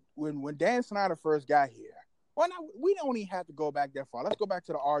 when Dan Snyder first got here, we don't even have to go back that far. Let's go back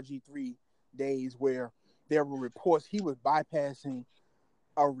to the RG3 days where there were reports he was bypassing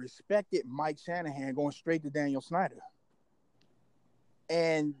a respected Mike Shanahan, going straight to Daniel Snyder.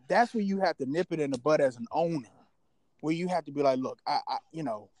 And that's where you have to nip it in the bud as an owner, where you have to be like, look, I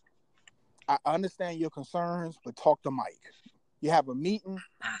understand your concerns, but talk to Mike. You have a meeting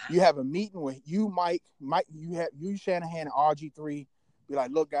with you, Mike, you Shanahan and RG3. Be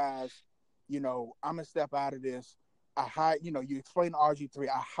like, look, guys, I'm gonna step out of this. You explain to RG3.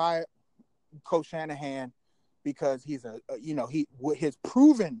 I hired Coach Shanahan because he's with his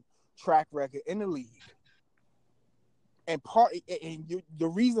proven track record in the league, and the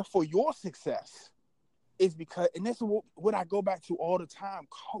reason for your success is because, and this is what I go back to all the time,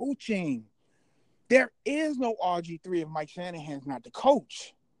 coaching. There is no RG3 if Mike Shanahan's not the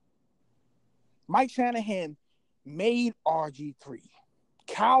coach. Mike Shanahan made RG3.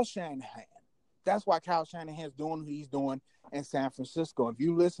 Kyle Shanahan. That's why Kyle Shanahan's doing what he's doing in San Francisco. If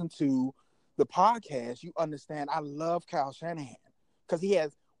you listen to the podcast, you understand I love Kyle Shanahan because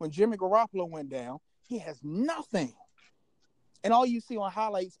when Jimmy Garoppolo went down, he has nothing. And all you see on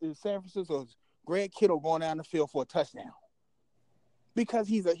highlights is San Francisco's Greg Kittle going down the field for a touchdown. Because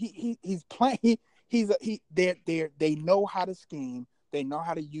he's playing. They know how to scheme. They know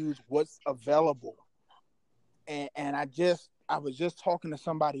how to use what's available. And I was just talking to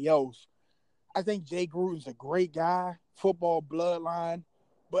somebody else. I think Jay Gruden's a great guy, football bloodline,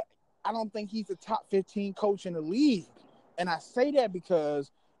 but I don't think he's a top 15 coach in the league. And I say that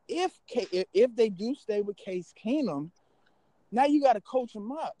because if they do stay with Case Keenum, now you got to coach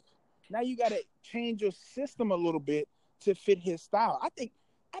him up. Now you got to change your system a little bit to fit his style. I think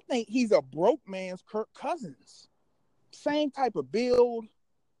he's a broke man's Kirk Cousins. Same type of build.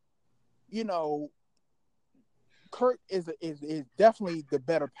 Kirk is definitely the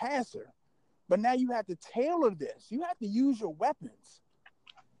better passer. But now you have to tailor this. You have to use your weapons.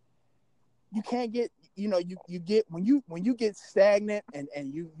 You can't get, you get when you get stagnant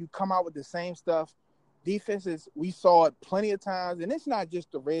and you come out with the same stuff. Defenses, we saw it plenty of times, and it's not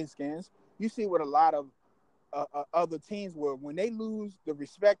just the Redskins. You see what a lot of other teams were when they lose the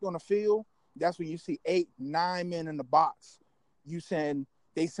respect on the field. That's when you see 8, 9 men in the box.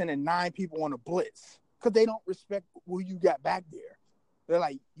 They sending 9 people on a blitz because they don't respect who you got back there. They're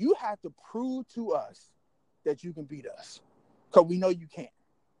like, you have to prove to us that you can beat us because we know you can't.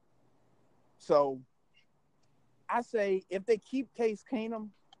 So I say if they keep Case Keenum,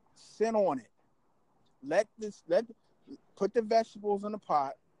 sit on it. Put the vegetables in the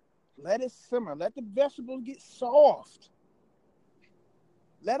pot. Let it simmer. Let the vegetables get soft.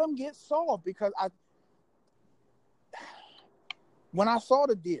 Let them get soft because When I saw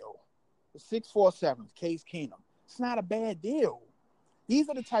the deal, the 647, Case Keenum, it's not a bad deal. These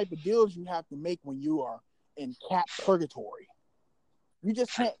are the type of deals you have to make when you are in cap purgatory. You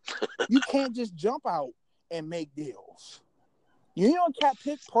can't just jump out and make deals. You're in cap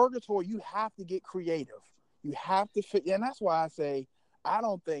purgatory, you have to get creative. You have to fit, and that's why I say I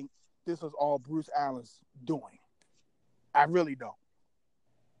don't think this was all Bruce Allen's doing. I really don't.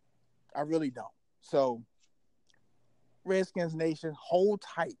 So, Redskins Nation, hold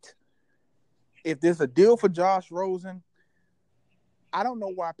tight. If there's a deal for Josh Rosen, I don't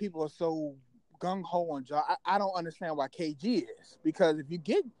know why people are so gung-ho on Josh. I don't understand why KG is. Because if you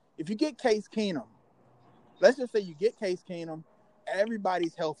get Case Keenum, let's just say you get Case Keenum,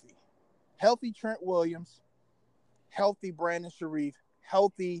 everybody's healthy. Healthy Trent Williams, healthy Brandon Sharif,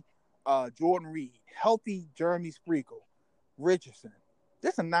 healthy Jordan Reed, healthy Jeremy Sprinkle, Richardson.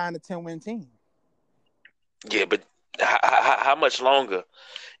 This is a 9 to 10 win team. Yeah, but how much longer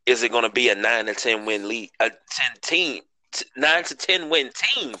is it going to be a 9 to 10 win league? A 9 to 10 win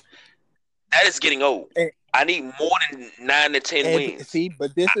team. That is getting old. I need more than 9 to 10 wins. See,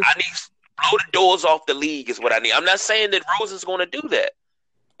 but this is. I need to blow the doors off the league is what I need. I'm not saying that Rosen's going to do that,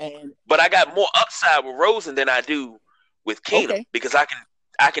 but I got more upside with Rosen than I do with Keenum because I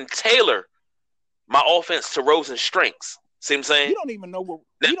can tailor my offense to Rosen's strengths. See what I'm saying? You don't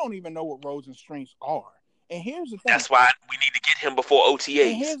even know what Rosen's strengths are. And here's the thing. That's why we need to get him before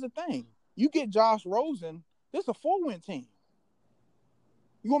OTAs. And here's the thing. You get Josh Rosen, this is a 4-win team.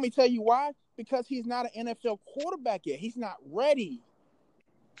 You want me to tell you why? Because he's not an NFL quarterback yet. He's not ready.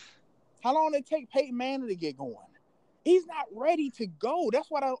 How long did it take Peyton Manning to get going? He's not ready to go. That's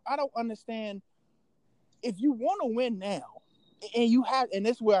what I don't understand. If you want to win now, and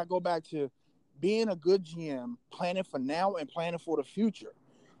this is where I go back to being a good GM, planning for now and planning for the future.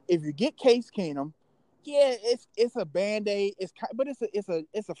 If you get Case Keenum, yeah, it's a Band-Aid. But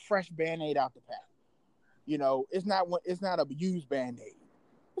it's a fresh Band-Aid out the pack. You know, it's not a used Band-Aid.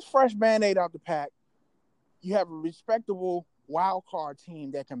 It's fresh Band-Aid out the pack. You have a respectable wild card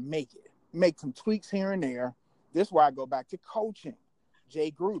team that can make some tweaks here and there. This is why I go back to coaching.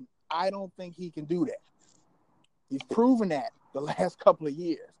 Jay Gruden, I don't think he can do that. He's proven that the last couple of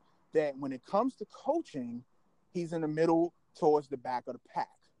years, that when it comes to coaching, he's in the middle towards the back of the pack.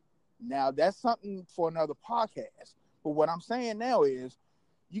 Now, that's something for another podcast. But what I'm saying now is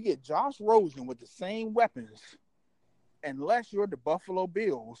you get Josh Rosen with the same weapons, unless you're the Buffalo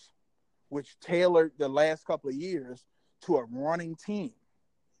Bills, which tailored the last couple of years to a running team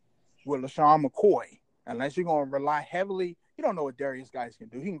with LaShawn McCoy. Unless you're going to rely heavily, you don't know what Darius Guice can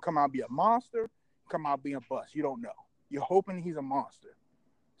do. He can come out and be a monster, come out being a bust. You don't know. You're hoping he's a monster.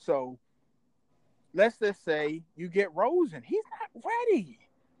 So let's just say you get Rosen. He's not ready.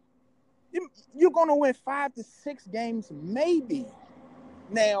 You're going to win 5 to 6 games, maybe.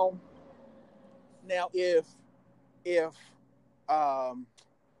 Now, if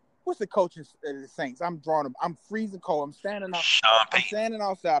what's the coach of the Saints? I'm freezing cold. I'm standing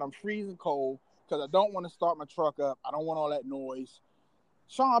outside. I'm freezing cold because I don't want to start my truck up. I don't want all that noise.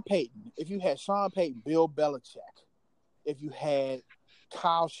 Sean Payton. If you had Sean Payton, Bill Belichick, if you had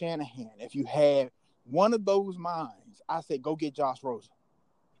Kyle Shanahan, if you had one of those minds, I say go get Josh Rosen.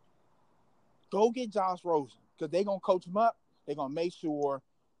 Go get Josh Rosen because they're going to coach him up. They're going to make sure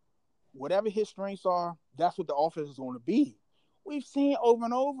whatever his strengths are, that's what the offense is going to be. We've seen over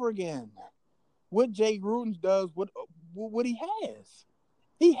and over again what Jay Gruden does, what he has.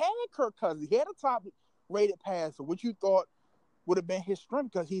 He had Kirk Cousins. He had a top-rated passer, which you thought would have been his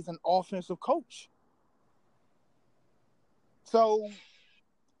strength because he's an offensive coach. So,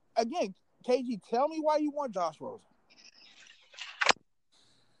 again, KG, tell me why you want Josh Rosen.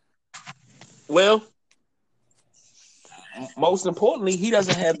 Well, most importantly, he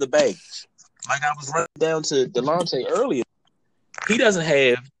doesn't have the baggage. Like I was running down to Delonte earlier, he doesn't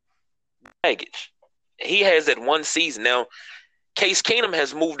have baggage. He has that one season. Now, Case Keenum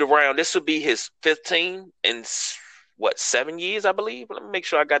has moved around. This would be his 15 in, 7 years, I believe? Let me make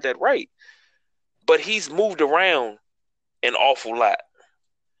sure I got that right. But he's moved around an awful lot.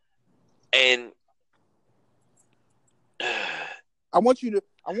 And I want you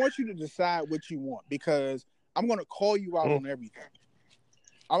to decide what you want because I'm going to call you out on everything.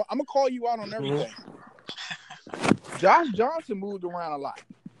 I'm going to call you out on everything. Josh Johnson moved around a lot.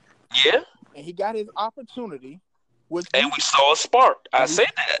 Yeah. And he got his opportunity. We saw a spark. I said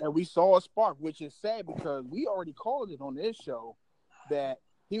that. And we saw a spark, which is sad because we already called it on this show that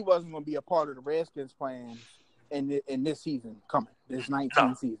he wasn't going to be a part of the Redskins plan in this season coming, this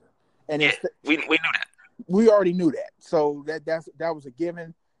 19 season. And we knew that. We already knew that. So that was a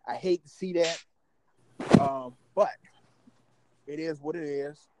given. I hate to see that. But It is what it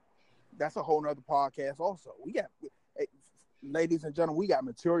is. That's a whole nother podcast. Also, ladies and gentlemen, we got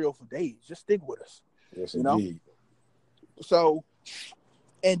material for days. Just stick with us. Yes, you know. indeed. So,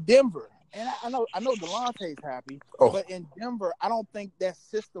 in Denver, and I know Delonte's happy, but in Denver, I don't think that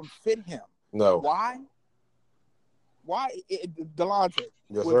system fit him. No. Why? Delonte,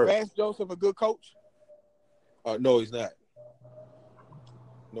 yes, was Vance Joseph a good coach? No, he's not.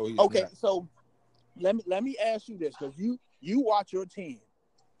 No, he's okay, not. So let me ask you this, because you watch your team.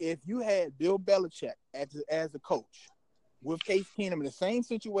 If you had Bill Belichick as a coach with Case Keenum in the same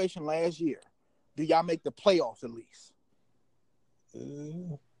situation last year, do y'all make the playoffs at least?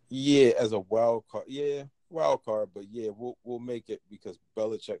 Yeah, as a wild card. Yeah, wild card, but yeah, we'll make it because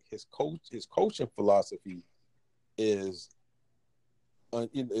Belichick, his coaching philosophy is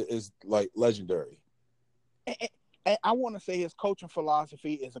like legendary. And I want to say his coaching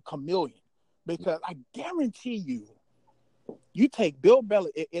philosophy is a chameleon, because I guarantee you take Bill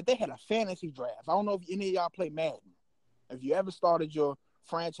Belichick. If they had a fantasy draft, I don't know if any of y'all play Madden. If you ever started your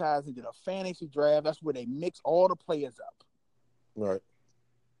franchise and did a fantasy draft, that's where they mix all the players up. Right.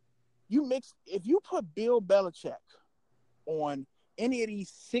 If you put Bill Belichick on any of these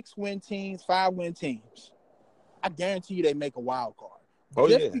 6-win teams, 5-win teams, I guarantee you they make a wild card.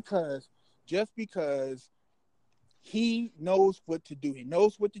 Just because he knows what to do. He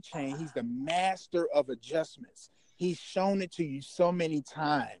knows what to change. He's the master of adjustments. He's shown it to you so many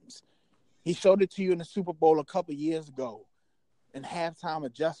times. He showed it to you in the Super Bowl a couple years ago in halftime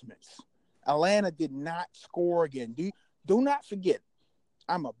adjustments. Atlanta did not score again. Do not forget,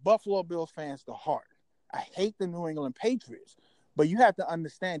 I'm a Buffalo Bills fan to the heart. I hate the New England Patriots. But you have to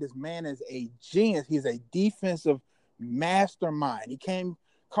understand, this man is a genius. He's a defensive mastermind. He come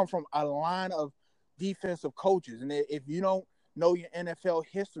from a line of defensive coaches. And if you don't know your NFL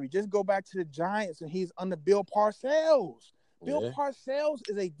history, just go back to the Giants, and he's under Bill Parcells. Bill Parcells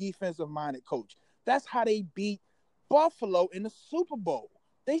is a defensive-minded coach. That's how they beat Buffalo in the Super Bowl.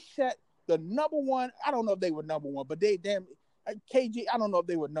 They shut the number one. I don't know if they were number one, but KG, I don't know if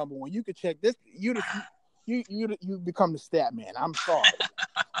they were number one. You could check this. You become the stat man. I'm sorry.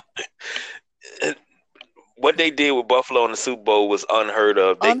 What they did with Buffalo in the Super Bowl was unheard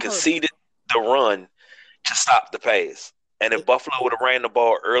of. They conceded the run to stop the pass. And if Buffalo would have ran the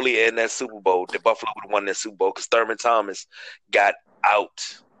ball earlier in that Super Bowl, the Buffalo would have won that Super Bowl, because Thurman Thomas got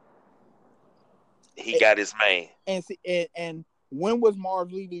out. He got his man. And when was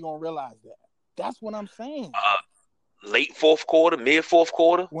Marv Levy going to realize that? That's what I'm saying. Late fourth quarter, mid fourth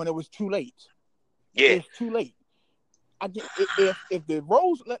quarter. When it was too late. Yeah. It was too late. If the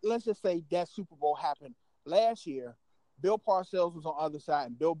Rose, let's just say that Super Bowl happened last year, Bill Parcells was on the other side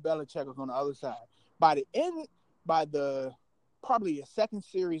and Bill Belichick was on the other side. By the probably the second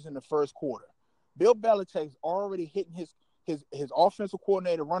series in the first quarter, Bill Belichick's already hitting his offensive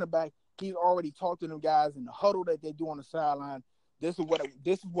coordinator, running back. He's already talked to them guys in the huddle that they do on the sideline. This is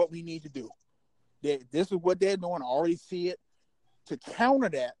what we need to do. This is what they're doing. I already see it. To counter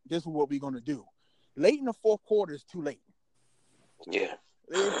that, this is what we're going to do. Late in the fourth quarter is too late. Yeah.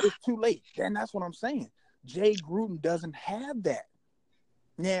 It's too late. And that's what I'm saying. Jay Gruden doesn't have that.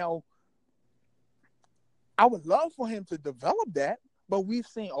 Now, I would love for him to develop that, but we've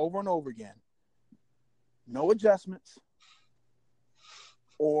seen over and over again, no adjustments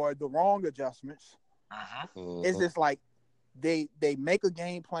or the wrong adjustments. Uh-huh. It's just like they make a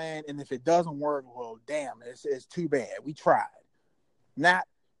game plan, and if it doesn't work, well, damn, it's too bad. We tried. Not,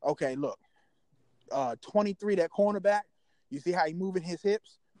 okay, look, 23, that cornerback, you see how he moving his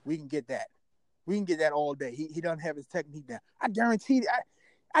hips? We can get that. We can get that all day. He doesn't have his technique down. I guarantee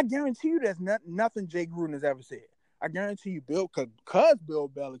you there's nothing Jay Gruden has ever said. I guarantee you, because Bill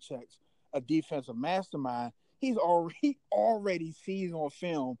Belichick's a defensive mastermind, he already sees on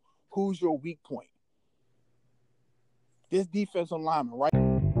film who's your weak point. This defensive lineman,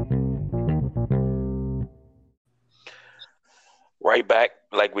 right back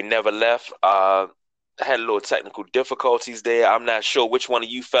like we never left. I had a little technical difficulties there. I'm not sure which one of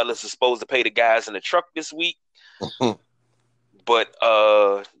you fellas is supposed to pay the guys in the truck this week. But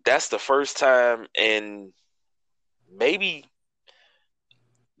that's the first time in maybe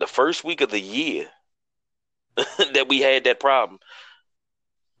the first week of the year that we had that problem.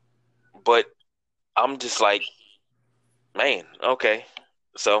 But I'm just like, man, okay.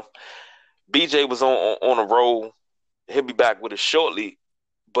 So BJ was on a roll. He'll be back with us shortly.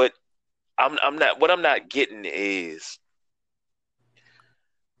 But I'm not getting is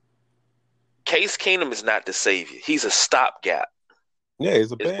Case Keenum is not the savior. He's a stopgap. Yeah,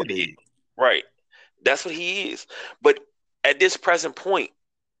 he's a band-aid. Right. That's what he is. But at this present point,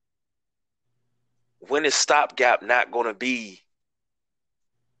 when is stopgap not going to be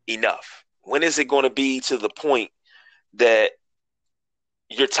enough? When is it going to be to the point that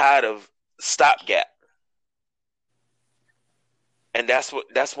you're tired of stopgap? And that's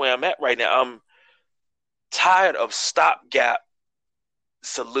where I'm at right now. I'm tired of stopgap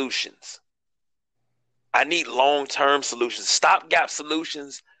solutions. I need long-term solutions. Stopgap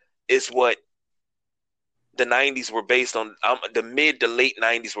solutions is what the 90s were based on. The mid to late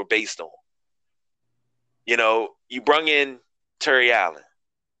 90s were based on. You know, you brung in Terry Allen,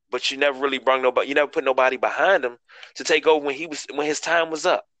 but you never really brung nobody. You never put nobody behind him to take over when his time was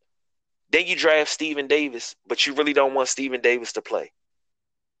up. Then you draft Stephen Davis, but you really don't want Stephen Davis to play.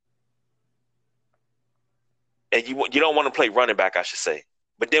 And you don't want to play running back, I should say.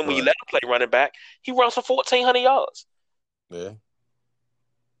 But then when you let him play running back, he runs for 1,400 yards. Yeah.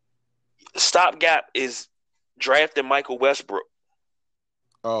 Stopgap is drafting Michael Westbrook.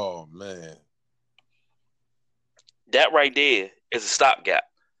 Oh, man. That right there is a stopgap.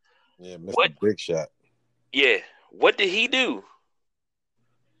 Yeah, Mr. Big Shot. Yeah. What did he do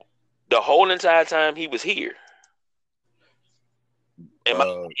the whole entire time he was here?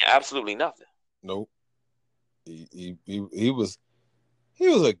 Absolutely nothing. Nope. He was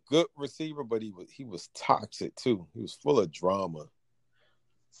a good receiver, but he was toxic too. He was full of drama.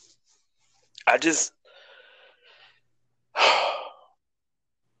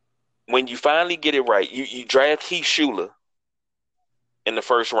 When you finally get it right, you draft Heath Shuler in the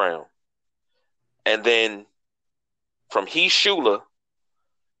first round. And then from Heath Shuler,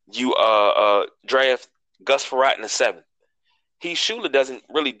 you draft Gus Frerotte in the 7th. Heath Shuler doesn't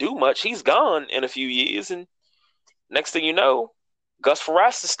really do much. He's gone in a few years, and next thing you know, Gus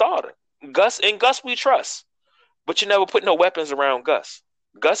Freratte's the starter. Gus we trust, but you never put no weapons around Gus.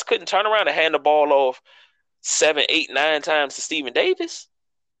 Gus couldn't turn around and hand the ball off 7, 8, 9 times to Stephen Davis.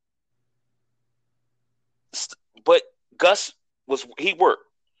 But Gus he worked.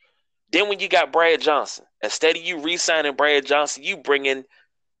 Then when you got Brad Johnson, instead of you re-signing Brad Johnson, you bring in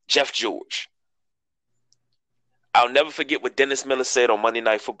Jeff George. I'll never forget what Dennis Miller said on Monday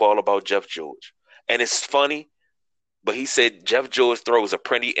Night Football about Jeff George. And it's funny, but he said Jeff George throws a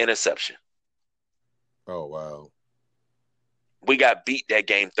pretty interception. Oh, wow. We got beat that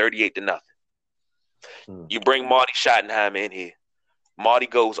game 38-0. You bring Marty Schottenheimer in here. Marty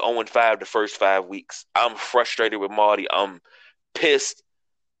goes 0-5 the first 5 weeks. I'm frustrated with Marty. I'm pissed.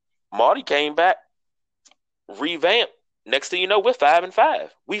 Marty came back, revamped. Next thing you know, we're 5-5.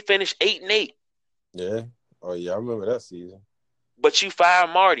 We finished 8-8. Yeah. Oh, yeah, I remember that season. But you fire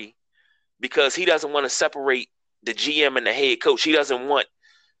Marty because he doesn't want to separate the GM and the head coach. He doesn't want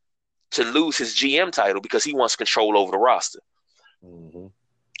to lose his GM title because he wants control over the roster. Mm-hmm.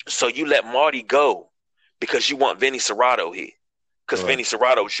 So you let Marty go because you want Vinny Serrato here. Because Vinny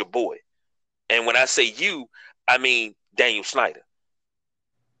Serrato is your boy. And when I say you, I mean Daniel Snyder.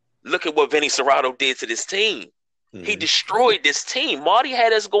 Look at what Vinny Serrato did to this team. Mm-hmm. He destroyed this team. Marty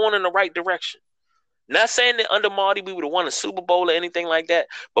had us going in the right direction. Not saying that under Marty we would have won a Super Bowl or anything like that,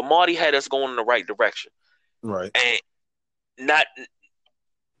 but Marty had us going in the right direction. Right. And not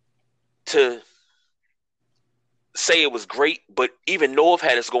to say it was great, but even North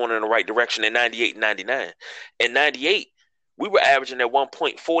had us going in the right direction in 98 and 99. In 98, we were averaging at one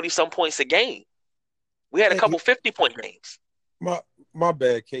point 40-some points a game. We had a couple 50-point games. My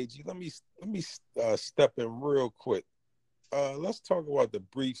bad, KG. Let me step in real quick. Let's talk about the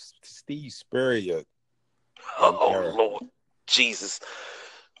brief Steve Spurrier. Oh, Lord. Jesus.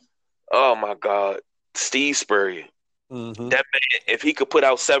 Oh, my God. Steve Spurrier. Mm-hmm. That man, if he could put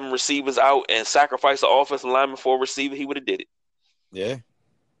out 7 receivers out and sacrifice the offensive lineman for a receiver, he would have did it. Yeah.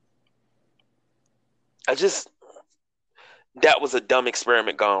 That was a dumb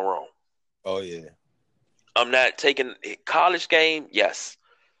experiment gone wrong. Oh, yeah. I'm not taking a college game. Yes.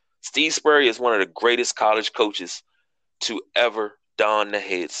 Steve Spurrier is one of the greatest college coaches to ever don the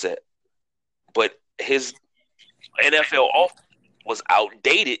headset. But his NFL offense was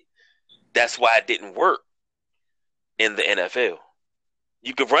outdated. That's why it didn't work in the NFL.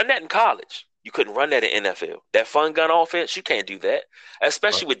 You could run that in college. You couldn't run that in NFL. That fun gun offense, you can't do that.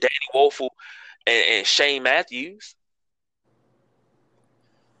 Especially with Danny Woelfel and Shane Matthews.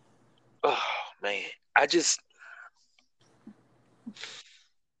 Oh, man.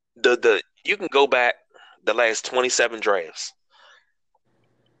 You can go back the last 27 drafts.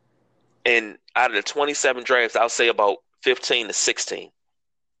 And out of the 27 drafts, I'll say about 15 to 16.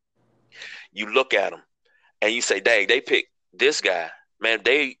 You look at them and you say, dang, they picked this guy. Man,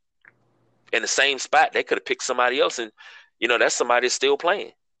 they in the same spot, they could have picked somebody else. And, that's somebody that's still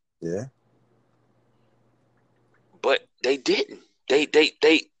playing. Yeah. But they didn't. They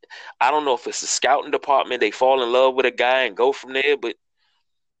I don't know if it's the scouting department. They fall in love with a guy and go from there. But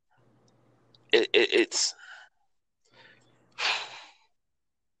it's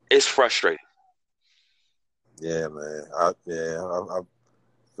frustrating. Yeah, man. I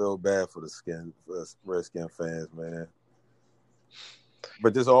feel bad for the Redskin fans, man.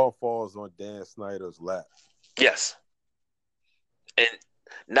 But this all falls on Dan Snyder's lap. Yes. And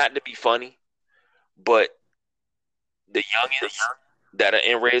not to be funny, but the youngins that are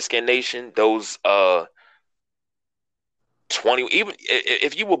in Redskin Nation, those 20, even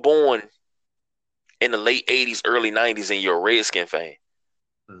if you were born in the late 80s, early 90s, and you're a Redskin fan,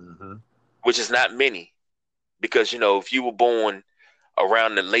 which is not many, because, if you were born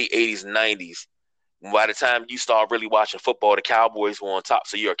around the late 80s and 90s, by the time you start really watching football, the Cowboys were on top,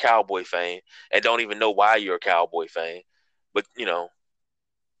 so you're a Cowboy fan and don't even know why you're a Cowboy fan. But,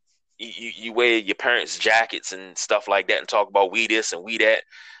 you wear your parents' jackets and stuff like that and talk about we this and we that.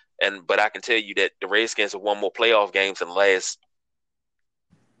 But I can tell you that the Redskins have won more playoff games in the last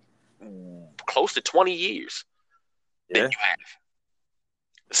close to 20 years than you have.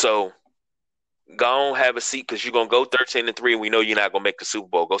 So go on, have a seat, because you're going to go 13-3 and we know you're not going to make the Super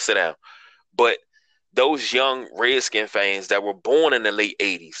Bowl. Go sit down. But those young Redskin fans that were born in the late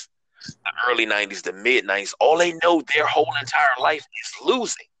 80s, the early 90s, the mid 90s, all they know their whole entire life is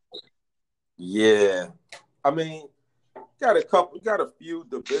losing. Yeah. I mean, got a few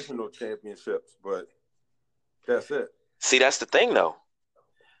divisional championships, but that's it. See, that's the thing, though.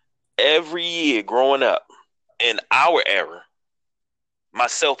 Every year growing up in our era,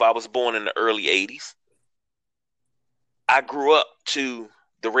 myself, I was born in the early 80s. I grew up to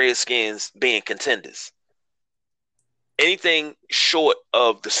the Redskins being contenders. Anything short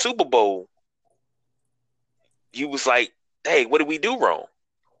of the Super Bowl, you was like, hey, what did we do wrong?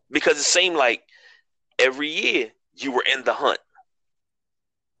 Because it seemed like every year you were in the hunt.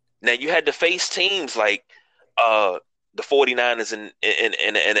 Now, you had to face teams like the 49ers in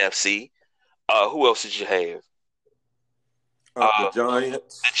the NFC. Who else did you have? The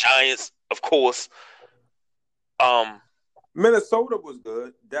Giants. The Giants, of course. Minnesota was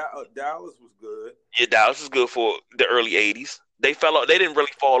good. Dallas was good. Yeah, Dallas was good for the early 80s. They fell off. They didn't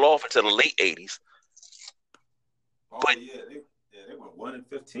really fall off until the late 80s. But yeah, they were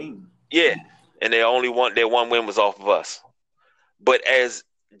 1-15. Yeah, and their one win was off of us. But as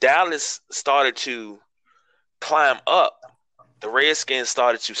Dallas started to climb up, the Redskins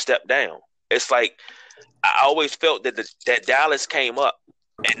started to step down. It's like I always felt that that Dallas came up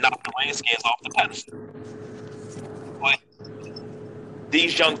and knocked the Redskins off the pedestal. But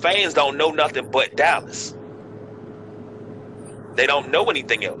these young fans don't know nothing but Dallas. They don't know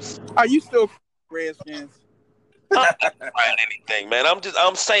anything else. Are you still Redskins? I'm not trying anything, man.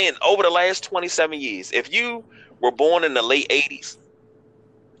 I'm saying over the last 27 years, if you were born in the late 80s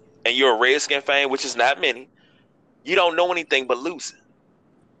and you're a Redskin fan, which is not many, you don't know anything but losing.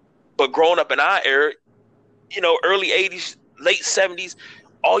 But growing up in our era, early 80s, late 70s,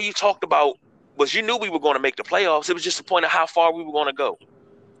 all you talked about was you knew we were going to make the playoffs. It was just the point of how far we were going to go.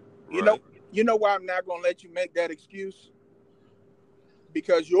 You know why I'm not going to let you make that excuse?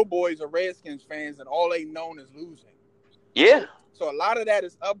 Because your boys are Redskins fans and all they known is losing. Yeah. So a lot of that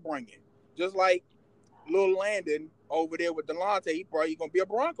is upbringing. Just like Lil Landon over there with Delonte, he probably going to be a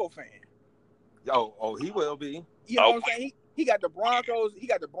Bronco fan. Oh, he will be. You know what I'm saying? He got the Broncos. He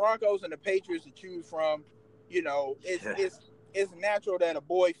got the Broncos and the Patriots to choose from. It's natural that a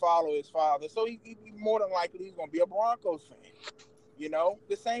boy follow his father. So he more than likely he's going to be a Broncos fan.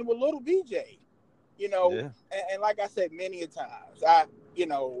 The same with little BJ. And like I said many a times, I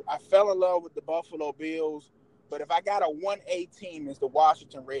fell in love with the Buffalo Bills, but if I got a 1A team, it's the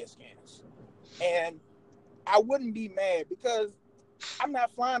Washington Redskins. And I wouldn't be mad because I'm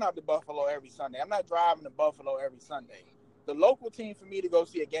not flying out to Buffalo every Sunday. I'm not driving to Buffalo every Sunday. The local team for me to go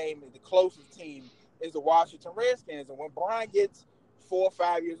see a game, the closest team, is the Washington Redskins. And when Brian gets 4 or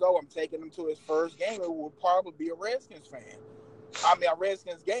 5 years old, I'm taking him to his first game. It will probably be a Redskins fan. A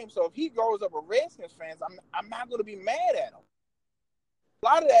Redskins game. So if he grows up a Redskins fan, I'm not going to be mad at him. A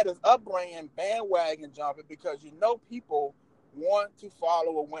lot of that is upbringing, bandwagon jumping, because people want to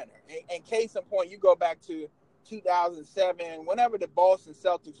follow a winner. And case in point, you go back to 2007, whenever the Boston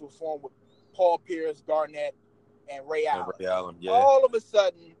Celtics were formed with Paul Pierce, Garnett, and Ray Allen. Yeah. All of a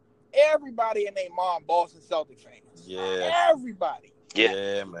sudden, everybody and their mom Boston Celtics fans. Yeah. Everybody.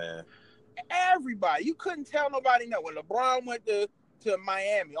 Yeah, man. Everybody. You couldn't tell nobody no. When LeBron went to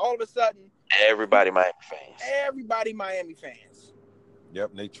Miami, all of a sudden, everybody Miami fans. Everybody Miami fans.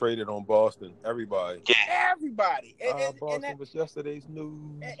 Yep, and they traded on Boston. Everybody. Yeah. Everybody. Boston was yesterday's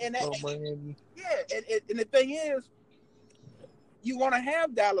news from Miami. Yeah, and the thing is, you're gonna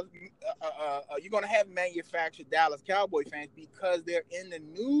have Dallas. You're gonna have manufactured Dallas Cowboy fans because they're in the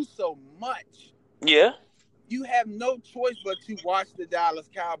news so much. Yeah. You have no choice but to watch the Dallas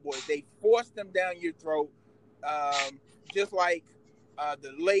Cowboys. They force them down your throat, just like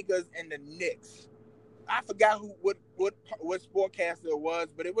the Lakers and the Knicks. I forgot what sportcaster it was,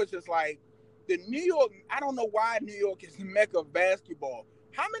 but it was just like the New York. I don't know why New York is the mecca of basketball.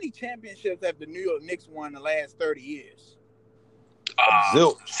 How many championships have the New York Knicks won in the last 30 years?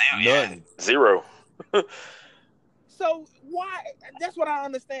 Zilch. None. Zero. So why? That's what I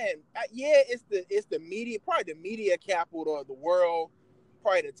understand. Yeah, it's the media, probably the media capital of the world,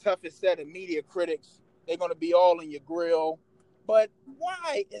 probably the toughest set of media critics. They're going to be all in your grill. But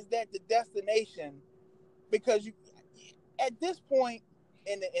why is that the destination? Because you, at this point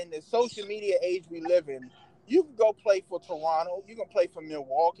in the social media age we live in, you can go play for Toronto, you can play for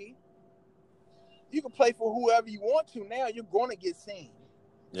Milwaukee, you can play for whoever you want to. Now you're going to get seen.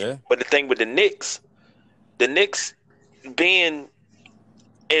 Yeah. But the thing with the Knicks being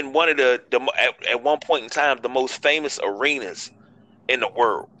in one of the at one point in time the most famous arenas in the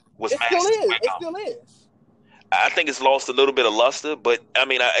world was Madison Square It still is. I think it's lost a little bit of luster, but I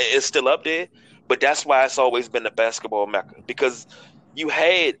mean, it's still up there. But that's why it's always been the basketball mecca, because you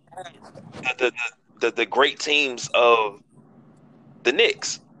had the great teams of the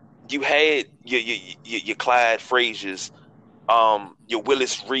Knicks. You had your Clyde Fraziers, your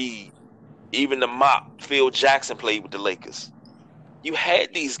Willis Reed, even the Mop. Phil Jackson played with the Lakers. You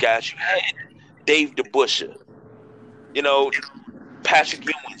had these guys. You had Dave DeBusschere, Patrick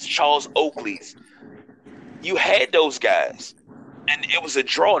Ewing's, Charles Oakley's. You had those guys, and it was a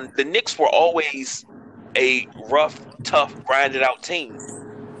draw. The Knicks were always a rough, tough, grinded out team.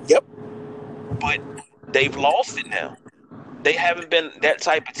 Yep. But they've lost it now. They haven't been that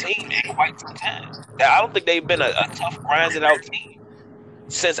type of team in quite some time. I don't think they've been a tough, grinded out team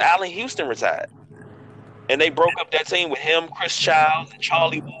since Allen Houston retired. And they broke up that team with him, Chris Childs, and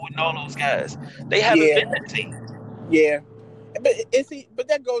Charlie Wood, and all those guys. They haven't been that team. Yeah. But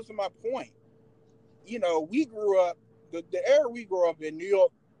that goes to my point. We grew up, the era we grew up in, New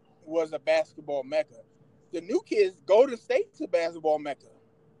York was a basketball mecca. The new kids, Golden State's a basketball mecca.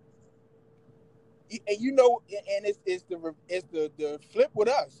 And it's the flip with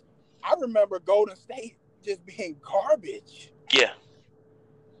us. I remember Golden State just being garbage. Yeah.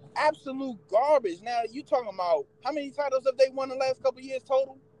 Absolute garbage. Now, you talking about how many titles have they won the last couple of years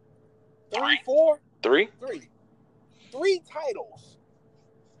total? 3, 4? 3. 3 titles.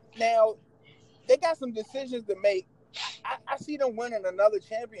 Now, they got some decisions to make. I see them winning another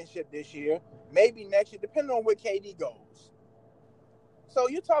championship this year, maybe next year, depending on where KD goes. So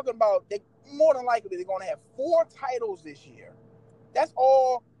you're talking about they more than likely they're going to have 4 titles this year. That's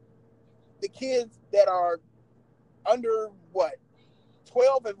all the kids that are under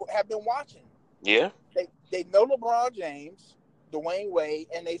 12 have been watching. Yeah. They know LeBron James, Dwayne Wade,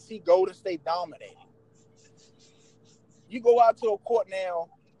 and they see Golden State dominating. You go out to a court now,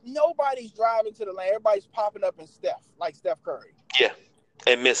 nobody's driving to the lane. Everybody's popping up in Steph Curry. Yeah,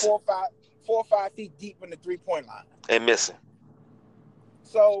 and missing 4 or 5 feet deep in the 3-point line and missing.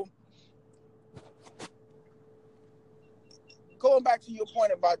 So, going back to your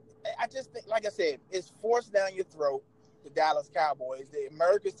point about, I just think, like I said, it's forced down your throat. The Dallas Cowboys, the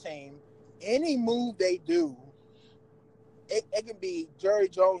America's team. Any move they do, it can be Jerry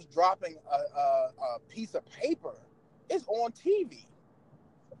Jones dropping a piece of paper. It's on TV.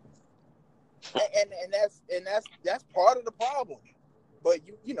 And that's part of the problem. But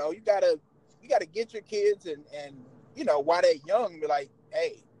you gotta get your kids and while they're young, be like,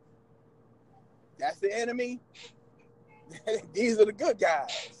 hey, that's the enemy. These are the good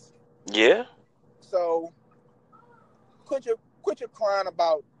guys. Yeah. So quit your crying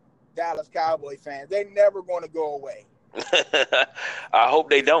about Dallas Cowboy fans. They're never going to go away. I hope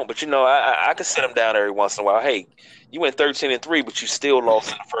they don't, but I can sit them down every once in a while. Hey, you went 13-3, but you still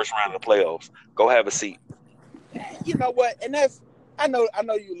lost in the first round of the playoffs. Go have a seat. You know what? And that's I know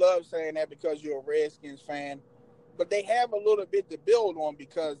you love saying that because you're a Redskins fan, but they have a little bit to build on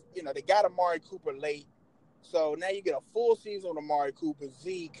because they got Amari Cooper late, so now you get a full season of Amari Cooper,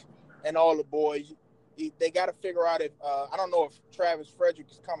 Zeke, and all the boys. They got to figure out if I don't know if Travis Frederick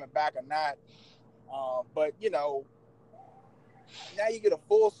is coming back or not, but now you get a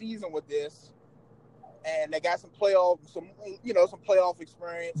full season with this, and they got some playoff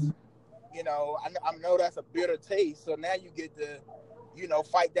experience. I know that's a bitter taste. So now you get to,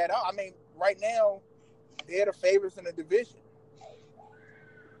 fight that out. I mean, right now they're the favorites in the division.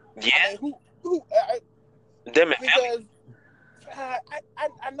 Yeah. I mean, who? Them and because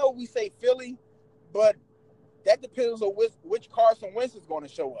I know we say Philly, but That depends on which Carson Wentz is going to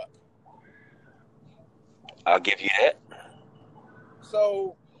show up. I'll give you that.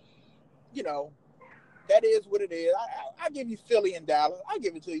 So, that is what it is. I give you Philly and Dallas. I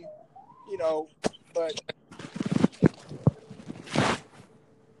give it to you. But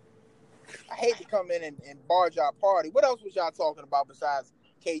I hate to come in and barge our party. What else was y'all talking about besides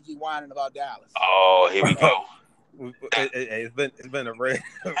KG whining about Dallas? Oh, here we go. It's been a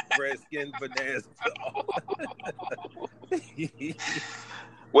redskin bonanza.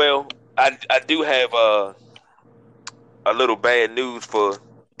 Well, I do have a little bad news for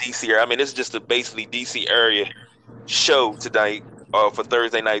DC. I mean, it's just a basically DC area show tonight for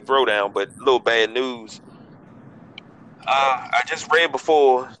Thursday Night Throwdown, but a little bad news. I just read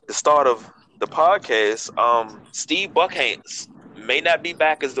before the start of the podcast, Steve Buckhantz may not be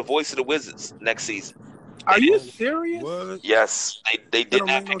back as the voice of the Wizards next season. Are you serious? What? Yes, they did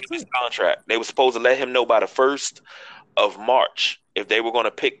not pick up his contract. They were supposed to let him know by the 1st of March if they were going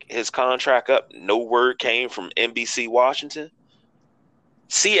to pick his contract up. No word came from NBC Washington,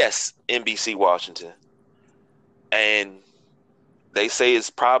 CS NBC Washington, and they say it's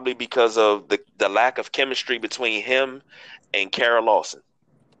probably because of the lack of chemistry between him and Kara Lawson.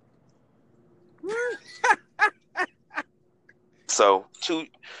 So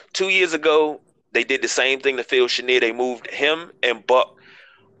 2 years ago, they did the same thing to Phil Chenier. They moved him and Buck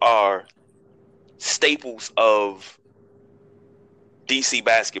are staples of DC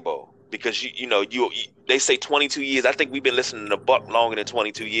basketball because they say 22 years. I think we've been listening to Buck longer than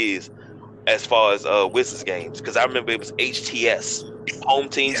 22 years as far as Wizards games because I remember it was HTS, Home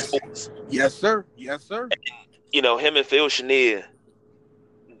Team Sports. Yes, sir. Yes, sir. And, him and Phil Chenier.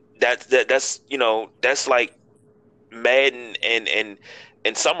 That's that's like Madden and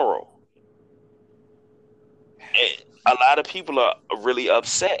Summerall. And a lot of people are really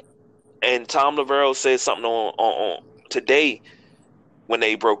upset. And Tom Laverle said something on today when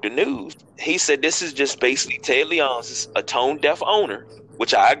they broke the news. He said this is just basically Ted Leonsis, a tone-deaf owner,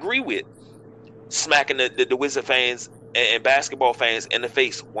 which I agree with, smacking the Wizard fans and basketball fans in the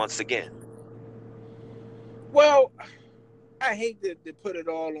face once again. Well, I hate to put it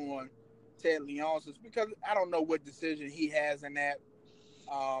all on Ted Leonsis because I don't know what decision he has in that.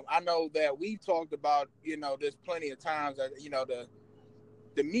 I know that we've talked about, there's plenty of times that,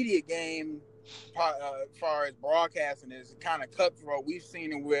 the media game, as far as broadcasting, is kind of cutthroat. We've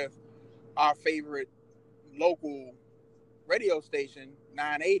seen it with our favorite local radio station,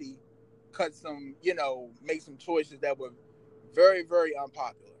 980, make some choices that were very, very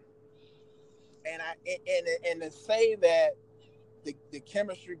unpopular. And to say that the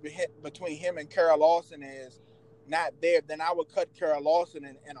chemistry between him and Kara Lawson is not there, then I would cut Kara Lawson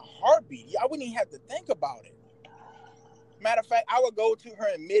in a heartbeat. I wouldn't even have to think about it. Matter of fact, I would go to her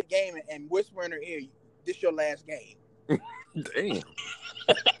in mid-game and whisper in her ear, "This your last game." Damn.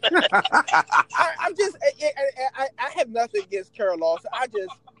 I have nothing against Kara Lawson. I've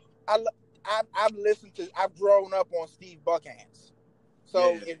grown up on Steve Buckhantz.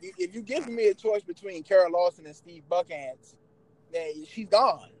 So Yeah. if you give me a choice between Kara Lawson and Steve Buckhantz, then she's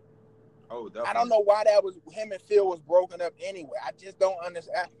gone. Oh, definitely. I don't know why that was him and Phil was broken up anyway. I just don't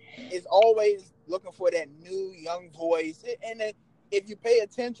understand. It's always looking for that new young voice. And if you pay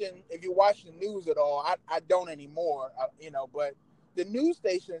attention, if you watch the news at all, I don't anymore. But the news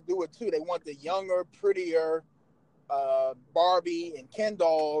stations do it too. They want the younger, prettier Barbie and Ken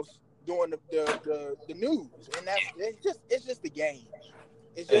dolls doing the news, and it's just the game.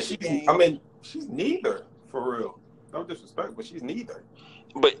 It's just the game. I mean, she's neither, for real. No disrespect, but she's neither.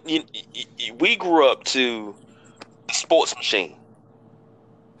 But we grew up to the Sports Machine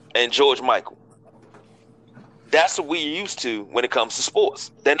and George Michael. That's what we're used to when it comes to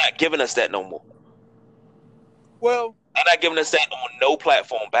sports. They're not giving us that no more. Well, they're not giving us that on no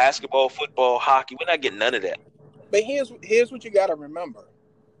platform. Basketball, football, hockey. We're not getting none of that. But here's what you got to remember.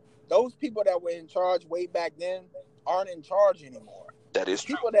 Those people that were in charge way back then aren't in charge anymore. That is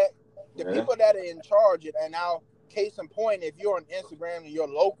true. People that are in charge, and now, case in point, if you're on Instagram and you're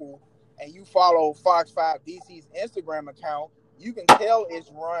local and you follow Fox 5 DC's Instagram account, you can tell it's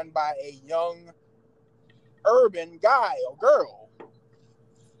run by a young urban guy or girl.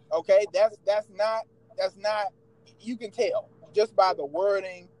 Okay, that's not. You can tell just by the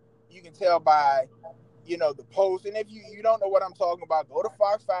wording. You can tell by the post. And if you don't know what I'm talking about, go to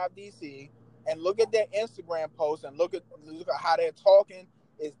Fox 5 DC and look at their Instagram posts and look at how they're talking.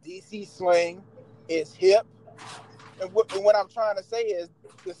 It's DC slang. It's hip. And what I'm trying to say is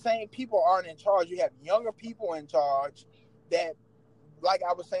the same people aren't in charge. You have younger people in charge that, like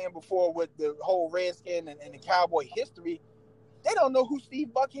I was saying before with the whole Redskin and the Cowboy history, they don't know who Steve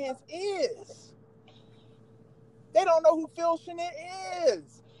Buckhantz is. They don't know who Phil Chenier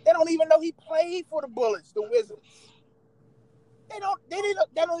is. They don't even know he played for the Bullets, the Wizards. They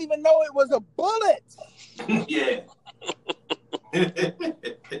don't even know it was a bullet. Yeah.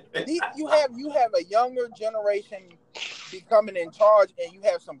 You have a younger generation becoming in charge, and you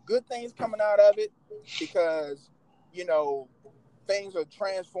have some good things coming out of it because things are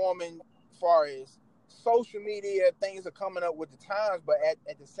transforming as far as social media. Things are coming up with the times, but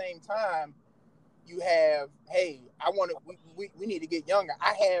at the same time, you have, hey, we need to get younger.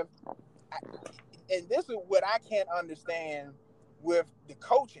 And this is what I can't understand with the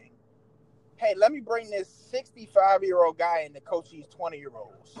coaching. Hey, let me bring this 65-year-old guy in to coach these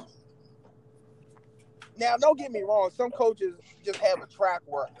 20-year-olds. Now, don't get me wrong. Some coaches just have a track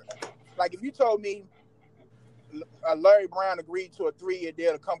record. Like if you told me Larry Brown agreed to a 3-year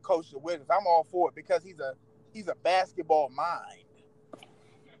deal to come coach the Wizards, I'm all for it because he's a basketball mind.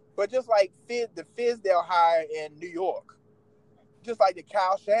 But just like the Fizdale hire in New York, just like the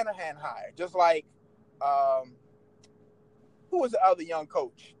Kyle Shanahan hire, just like who was the other young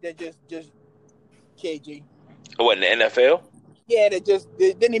coach that just KG? What, in the NFL? Yeah, that just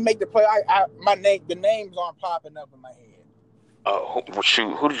didn't he make the play? The names aren't popping up in my head.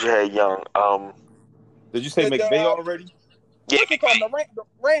 Shoot, who did you have young? Did you say McVay already? Yeah, what's he called? The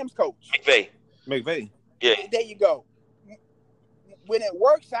Rams coach. McVay. Yeah. There you go. When it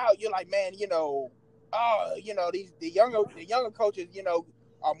works out, you're like, man, the younger coaches,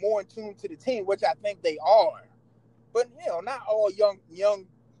 are more in tune to the team, which I think they are. But not all young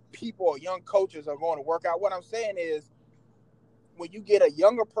people or young coaches are going to work out. What I'm saying is, when you get a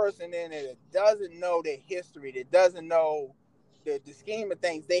younger person in that doesn't know their history, that doesn't know the scheme of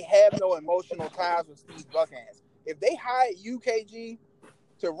things, they have no emotional ties with Steve Buckhantz. If they hired UKG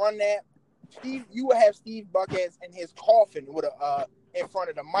to run that, you would have Steve Buckhantz in his coffin with in front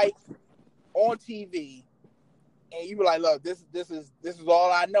of the mic on TV, and you be like, look, this is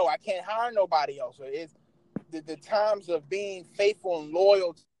all I know. I can't hire nobody else. So it's the times of being faithful and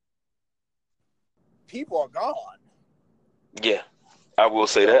loyal. People are gone. Yeah, I will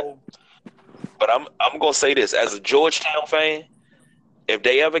say that. But I'm gonna say this as a Georgetown fan: if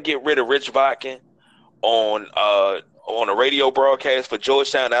they ever get rid of Rich Vodkin on a radio broadcast for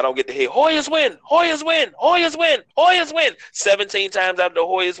Georgetown, I don't get to hear Hoyas win, Hoyas win, Hoyas win, Hoyas win 17 times after the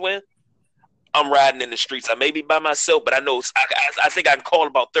Hoyas win. I'm riding in the streets. I may be by myself, but I know I think I can call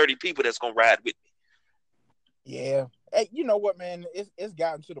about 30 people that's gonna ride with me. Yeah, hey, you know what, man? It's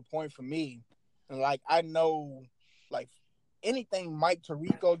gotten to the point for me, and like I know, like anything Mike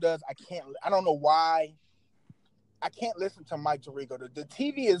Tirico does, I don't know why. I can't listen to Mike Tirico. The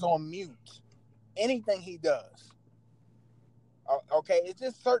TV is on mute. Anything he does. Okay, it's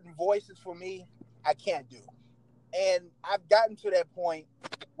just certain voices for me I can't do. And I've gotten to that point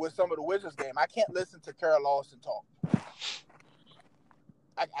with some of the Wizards game. I can't listen to Carol Lawson talk.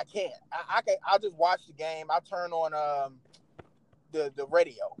 I can't. I'll just watch the game. I'll turn on the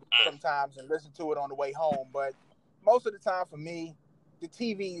radio sometimes and listen to it on the way home. But most of the time for me, the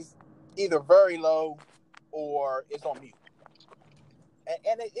TV's either very low or it's on mute.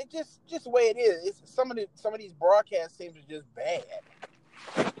 And it just the way it is. It's some of these broadcast teams are just bad.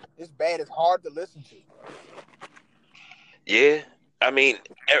 It's bad. It's hard to listen to. Yeah, I mean,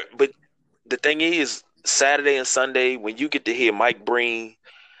 but the thing is, Saturday and Sunday when you get to hear Mike Breen,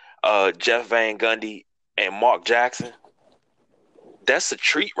 Jeff Van Gundy, and Mark Jackson, that's a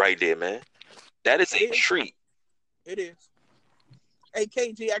treat right there, man. That is a treat. It is. Hey,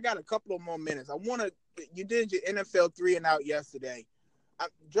 KG, I got a couple of more minutes. You did your NFL 3 and out yesterday.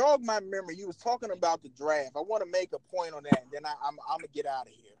 Jog my memory. You was talking about the draft. I want to make a point on that, and then I'm going to get out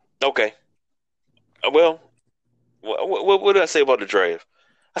of here. Okay. Well, what did I say about the draft?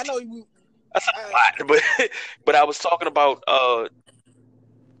 I know I said a lot, but I was talking about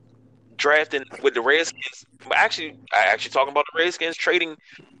drafting with the Redskins. I actually talking about the Redskins trading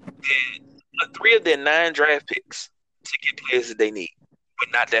 3 of their 9 draft picks to get players that they need,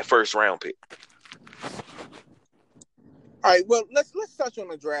 but not that first round pick. All right, well, let's touch on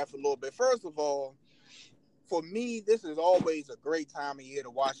the draft a little bit. First of all, for me, this is always a great time of year to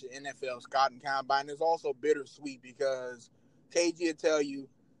watch the NFL Scouting Combine. It's also bittersweet because KG will tell you,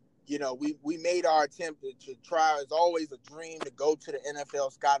 we made our attempt to try. It's always a dream to go to the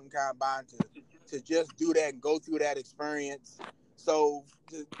NFL Scouting Combine to just do that and go through that experience. So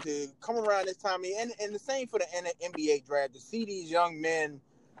to come around this time, and the same for the NBA draft, to see these young men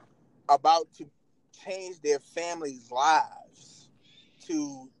about to change their families' lives,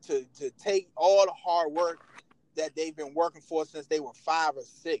 to take all the hard work that they've been working for since they were 5 or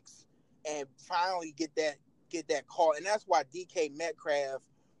 6, and finally get that call. And that's why DK Metcalf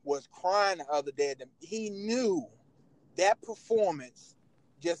was crying the other day. He knew that performance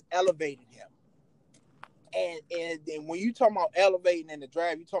just elevated him. And when you talk about elevating in the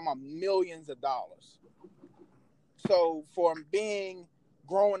draft, you're talking about millions of dollars. So for him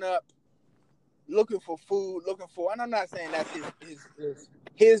growing up, looking for food, and I'm not saying that's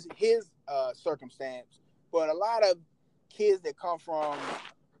his circumstance, but a lot of kids that come from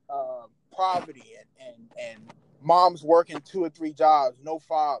poverty and moms working 2 or 3 jobs, no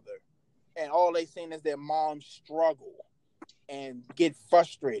father, and all they seen is their mom struggle and get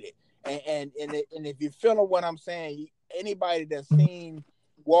frustrated. And if you're feeling what I'm saying, anybody that's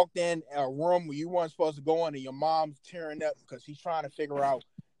walked in a room where you weren't supposed to go in and your mom's tearing up because she's trying to figure out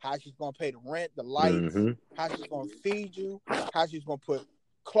how she's going to pay the rent, the lights, how she's going to feed you, how she's going to put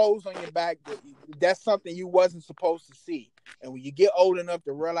clothes on your back, that's something you wasn't supposed to see. And when you get old enough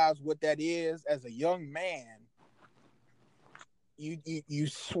to realize what that is as a young man, you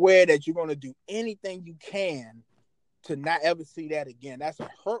swear that you're going to do anything you can to not ever see that again. That's a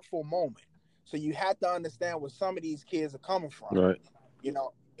hurtful moment. So you have to understand where some of these kids are coming from. Right. You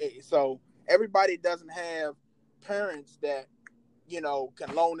know, so everybody doesn't have parents that,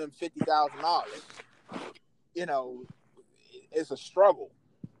 can loan them $50,000. It's a struggle.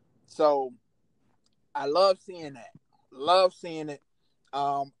 So I love seeing that. Love seeing it.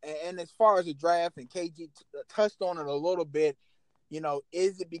 And as far as the draft, and KG touched on it a little bit,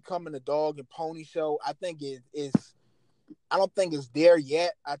 is it becoming a dog and pony show? I think I don't think it's there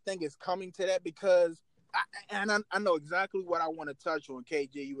yet. I think it's coming to that because I know exactly what I want to touch on,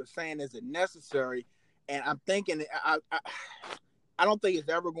 KG. You were saying, is it necessary? And I'm thinking, I don't think it's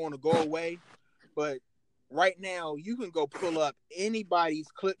ever going to go away. But right now, you can go pull up anybody's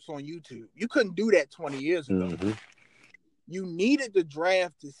clips on YouTube. You couldn't do that 20 years ago. Mm-hmm. You needed the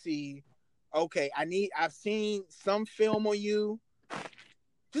draft to see, okay, I've seen some film on you,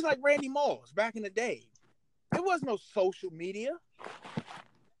 just like Randy Moss back in the day. There was no social media.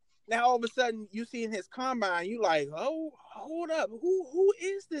 Now all of a sudden you see in his combine, you like, oh, hold up, who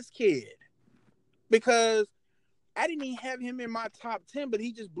is this kid? Because I didn't even have him in my top 10, but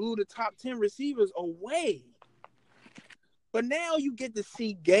he just blew the top 10 receivers away. But now you get to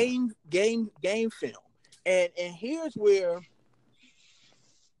see game film. And here's where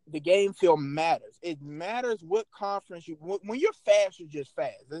the game film matters. It matters what conference when you're fast, you're just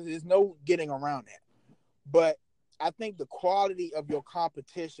fast. There's no getting around that. But I think the quality of your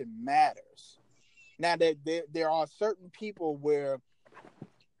competition matters. Now, there are certain people where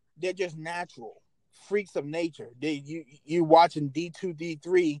they're just natural freaks of nature. You watching D2,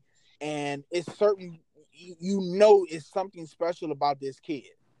 D3, and it's certain, it's something special about this kid.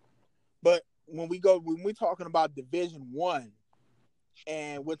 But when we're talking about Division I,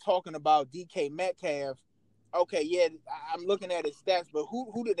 and we're talking about DK Metcalf, okay, yeah, I'm looking at his stats, but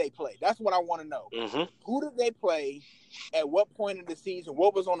who did they play? That's what I want to know. Mm-hmm. Who did they play? At what point in the season?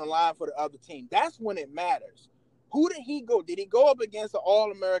 What was on the line for the other team? That's when it matters. Who did he go? Did he go up against an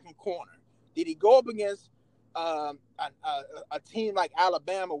All-American corner? Did he go up against a team like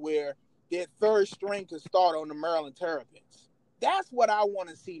Alabama where their third string could start on the Maryland Terrapins? That's what I want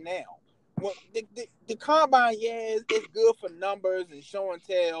to see now. Well, the combine, it's good for numbers and show and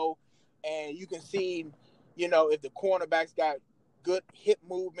tell, and you can see, if the cornerbacks got good hip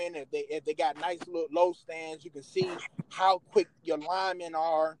movement, if they got nice little low stands, you can see how quick your linemen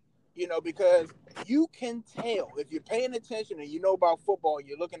are, because you can tell if you're paying attention and you know about football and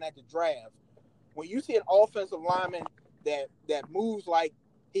you're looking at the draft. When you see an offensive lineman that moves like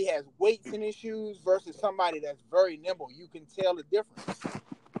he has weights in his shoes versus somebody that's very nimble, you can tell the difference.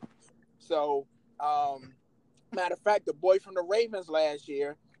 So, matter of fact, the boy from the Ravens last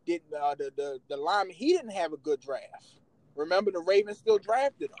year did the lineman. He didn't have a good draft. Remember, the Ravens still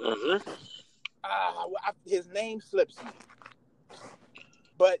drafted him. Mm-hmm. His name slips me,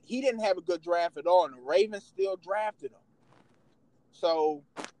 but he didn't have a good draft at all, and the Ravens still drafted him. So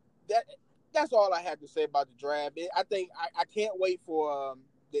that's all I have to say about the draft. I think I can't wait for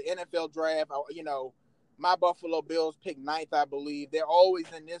the NFL draft. My Buffalo Bills picked 9th, I believe. They're always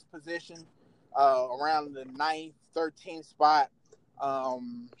in this position, around the 9th, 13th spot.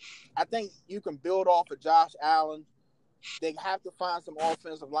 I think you can build off of Josh Allen. They have to find some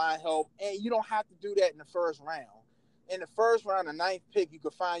offensive line help, and you don't have to do that in the first round. In the first round, the 9th pick, you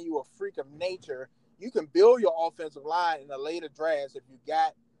can find you a freak of nature. You can build your offensive line in the later drafts if you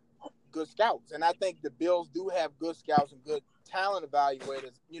got good scouts. And I think the Bills do have good scouts and good talent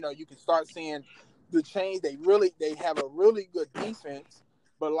evaluators. You can start seeing the change. They have a really good defense,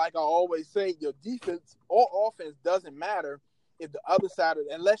 but like I always say, your defense or offense doesn't matter if the other side of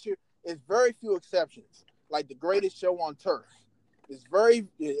it's very few exceptions. Like the greatest show on turf. It's very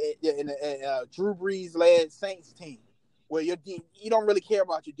Drew Brees led Saints team. where you don't really care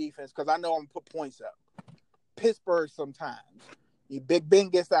about your defense because I know I'm gonna put points up. Pittsburgh sometimes. Big Ben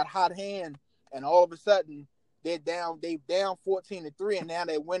gets that hot hand, and all of a sudden they're down 14-3, and now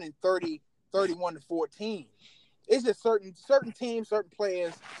they're winning 31-14. It's just certain teams, certain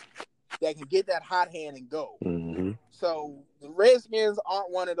players that can get that hot hand and go. Mm-hmm. So the Redskins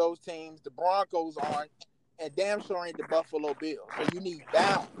aren't one of those teams. The Broncos aren't, and damn sure ain't the Buffalo Bills. So you need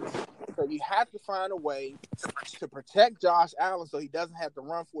balance. So you have to find a way to protect Josh Allen so he doesn't have to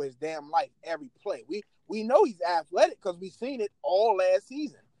run for his damn life every play. We know he's athletic because we've seen it all last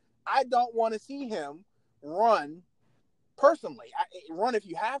season. I don't want to see him run personally. Run if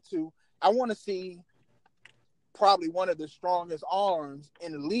you have to. I want to see probably one of the strongest arms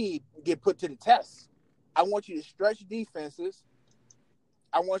in the league get put to the test. I want you to stretch defenses.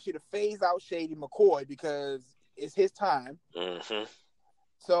 I want you to phase out Shady McCoy because it's his time. Mm-hmm.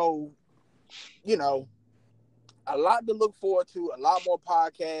 So, a lot to look forward to, a lot more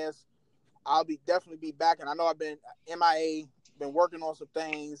podcasts. I'll definitely be back, and I know I've been MIA, been working on some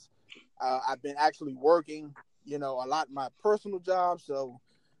things. I've been actually working, a lot in my personal job. So,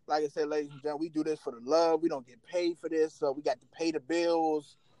 like I said, ladies and gentlemen, we do this for the love. We don't get paid for this, so we got to pay the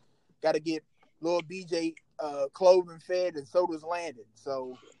bills. Got to get little BJ clothing fed, and so does Landon.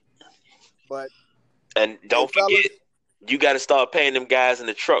 So, and don't forget, you got to start paying them guys in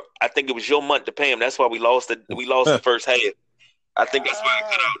the truck. I think it was your month to pay them. That's why we lost the first half. I think that's why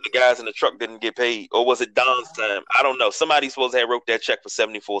the guys in the truck didn't get paid. Or was it Don's time? I don't know. Somebody supposed to have wrote that check for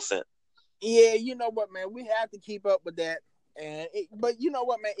 74 cents. Yeah, you know what, man? We have to keep up with that. But you know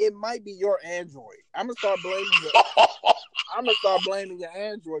what, man? It might be your Android. I'm gonna start blaming your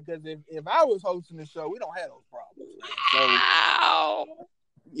Android because if I was hosting the show, we don't have those problems. So,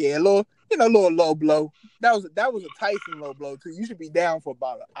 yeah, little low blow. That was a Tyson low blow too. You should be down for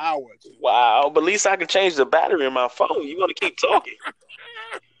about an hour or two. Wow, but at least I can change the battery in my phone. You want to keep talking?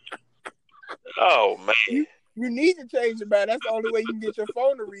 Oh man, you need to change the battery. That's the only way you can get your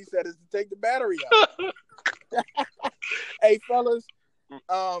phone to reset is to take the battery out. Hey fellas,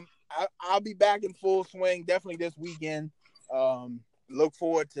 I'll be back in full swing definitely this weekend. Look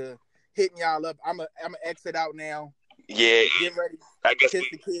forward to hitting y'all up. I'm a exit out now. Yeah, get ready. I guess kiss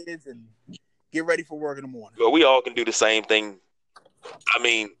the kids and get ready for work in the morning. Well, we all can do the same thing. I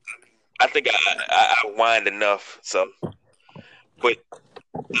mean, I think I whined enough. So, but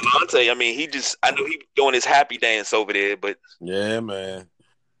Delonte, I mean, I know he doing his happy dance over there, but yeah, man.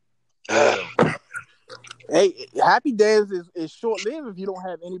 Hey, happy dance is short lived if you don't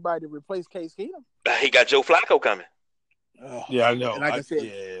have anybody to replace Case Keenum. He got Joe Flacco coming. Yeah, I know. And like I said,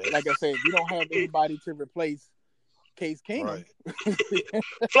 if you don't have anybody to replace Case Keenum, right.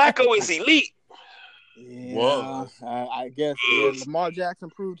 Flacco is elite. Yeah, I guess Lamar Jackson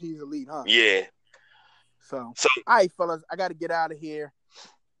proved he's elite, huh? Yeah. So all right, fellas, I got to get out of here.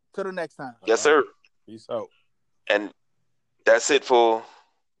 Till the next time. Yes, sir. Peace out. And that's it for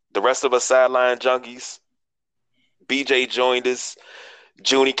the rest of us sideline junkies. BJ joined us.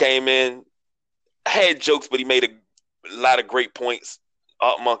 Junie came in. Had jokes, but he made a lot of great points.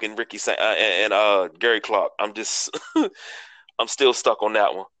 Art Monk and Ricky and Gary Clark. I'm still stuck on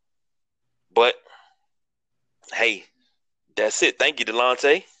that one. But hey, that's it. Thank you,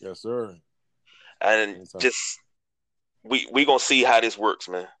 Delonte. Yes, sir. And Anytime. just we gonna see how this works,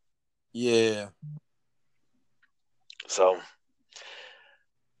 man. Yeah. So,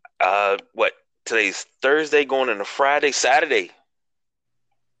 today's Thursday, going into Friday, Saturday.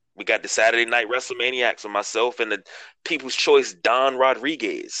 We got the Saturday Night WrestleManiacs with myself and the People's Choice Don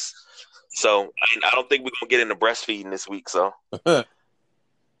Rodriguez. So I don't think we're gonna get into breastfeeding this week. So I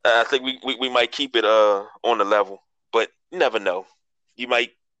think we might keep it on the level, but you never know. You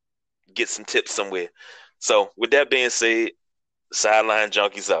might get some tips somewhere. So with that being said, Sideline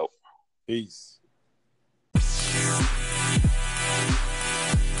Junkies out. Peace.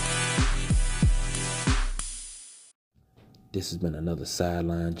 This has been another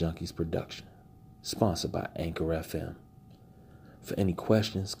Sideline Junkies production, sponsored by Anchor FM. For any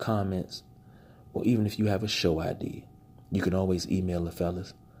questions, comments, or even if you have a show idea, you can always email the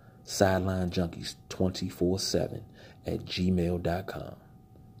fellas, sidelinejunkies247@gmail.com.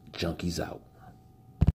 Junkies out.